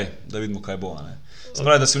in da vidimo, kaj bo.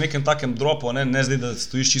 Spravi, da si v nekem takem dropu, ne zdaj, da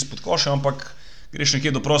stojiš čist pod košem, ampak greš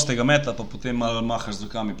nekje do prostega meta, pa potem malo mahaš z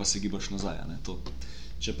rokami, pa se gibaš nazaj.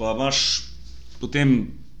 Če pa imaš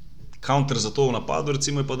potem counter za to v napadu,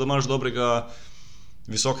 recimo je pa, da imaš dobrega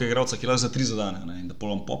visokega igralca, ki lahko za 3 zadane, in da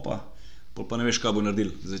polom popa, pol pa ne veš, kaj bo naredil.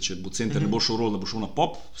 Zdaj, če bo center ne bo šel rol, da bo šel na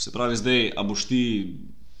pop, se pravi zdaj, a boš ti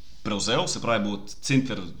prevzel, se pravi bo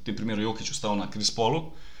center, v tem primeru Jokić, ostal na krispolu,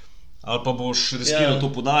 ali pa boš riskiral to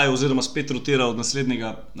podajo oziroma spet rotiral od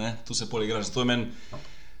naslednjega, tu se pol igraš. Zato je meni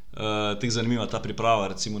tek zanimiva ta priprava,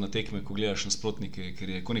 recimo na tekme, ko gledaš nasprotnike, ker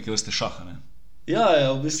je kot neke vrste šaha.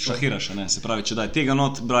 Ja, v bistvu. Šahiraš, se pravi, če daj tega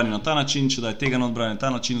not, brani na ta način, če daj tega not, brani na ta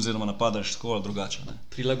način, oziroma napadaš tako ali drugače.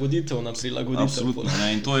 Prilagoditev na prilagoditev. Absolutno.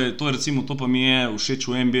 In to je recimo, to pa mi je všeč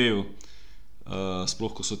v NBA-ju,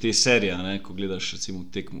 sploh ko so te serije, ko gledaš recimo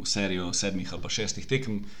tekmo, serijo 7 ali pa 6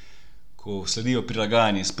 tekem, ko sledijo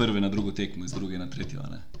prilagajanje z prve na drugo tekmo, z druge na tretjo.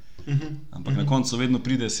 Ampak na koncu vedno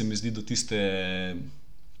pride, se mi zdi,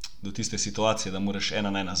 do tiste situacije, da moraš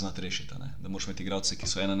 1-1 znati rešiti, da moraš imeti igralce, ki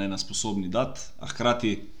so 1-1 sposobni dati, a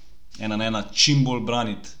hkrati 1-1 čim bolj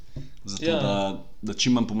braniti, zato da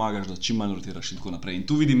čim manj pomagaš, da čim manj rotiraš in tako naprej. In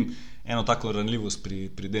tu vidim eno tako ranljivost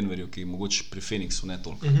pri Denverju, ki je mogoče pri Phoenixu ne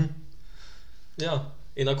toliko. Ja,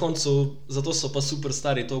 in na koncu, zato so pa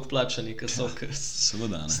superstari toliko plačani, ker so,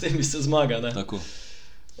 seveda, s temi se zmaga. Tako.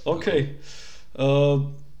 Ok.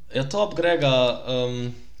 Top, Grega,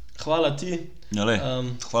 hvala ti.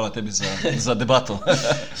 Hvala tebi za debato.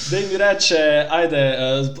 Daj mi reče, ajde,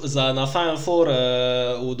 na Final Four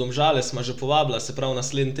v Domžale smo že povabila, se pravi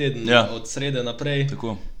naslednji teden, od srede naprej.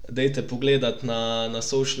 Tako. Dajte pogledati na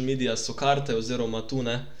social media, so karte oziroma tu,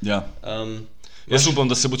 Ja. Jaz upam,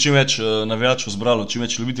 da se bo čim več navijačev zbralo, čim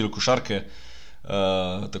več ljubiteljev košarke,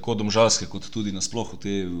 tako domžalske kot tudi nasploh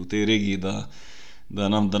v tej regiji, da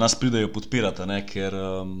nas pridejo podpirati, ker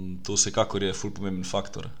to vsekakor je ful pomemben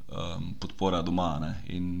faktor, podpora doma.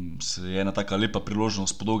 In je ena taka lepa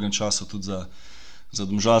priložnost po dolgem času tudi za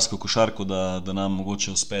domžalsko košarko, da nam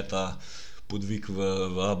mogoče uspe ta podvig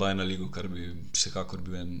v ABA1 ligo, kar bi vsekakor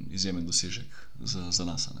bil en izjemen dosežek za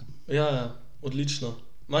nas. Ja, odlično.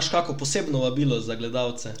 Imaš kako posebno vabilo za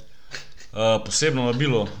gledalce? Posebno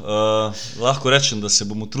vabilo, lahko rečem, da se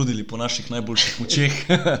bomo trudili po naših najboljših močeh,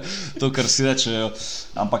 to, kar si rečejo,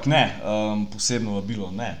 ampak ne, posebno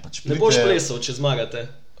vabilo, ne. Ne boš plesal, če zmagate?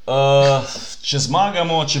 Če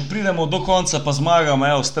zmagamo, če pridemo do konca, pa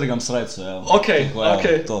zmagamo, strgam srajco. Ok,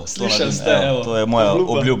 slišali ste, to je moja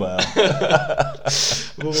obljuba.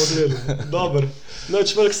 Bomo gledali, dobro.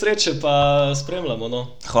 Noč veliko sreče, pa spremljamo,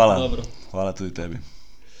 Hvala tudi tebi.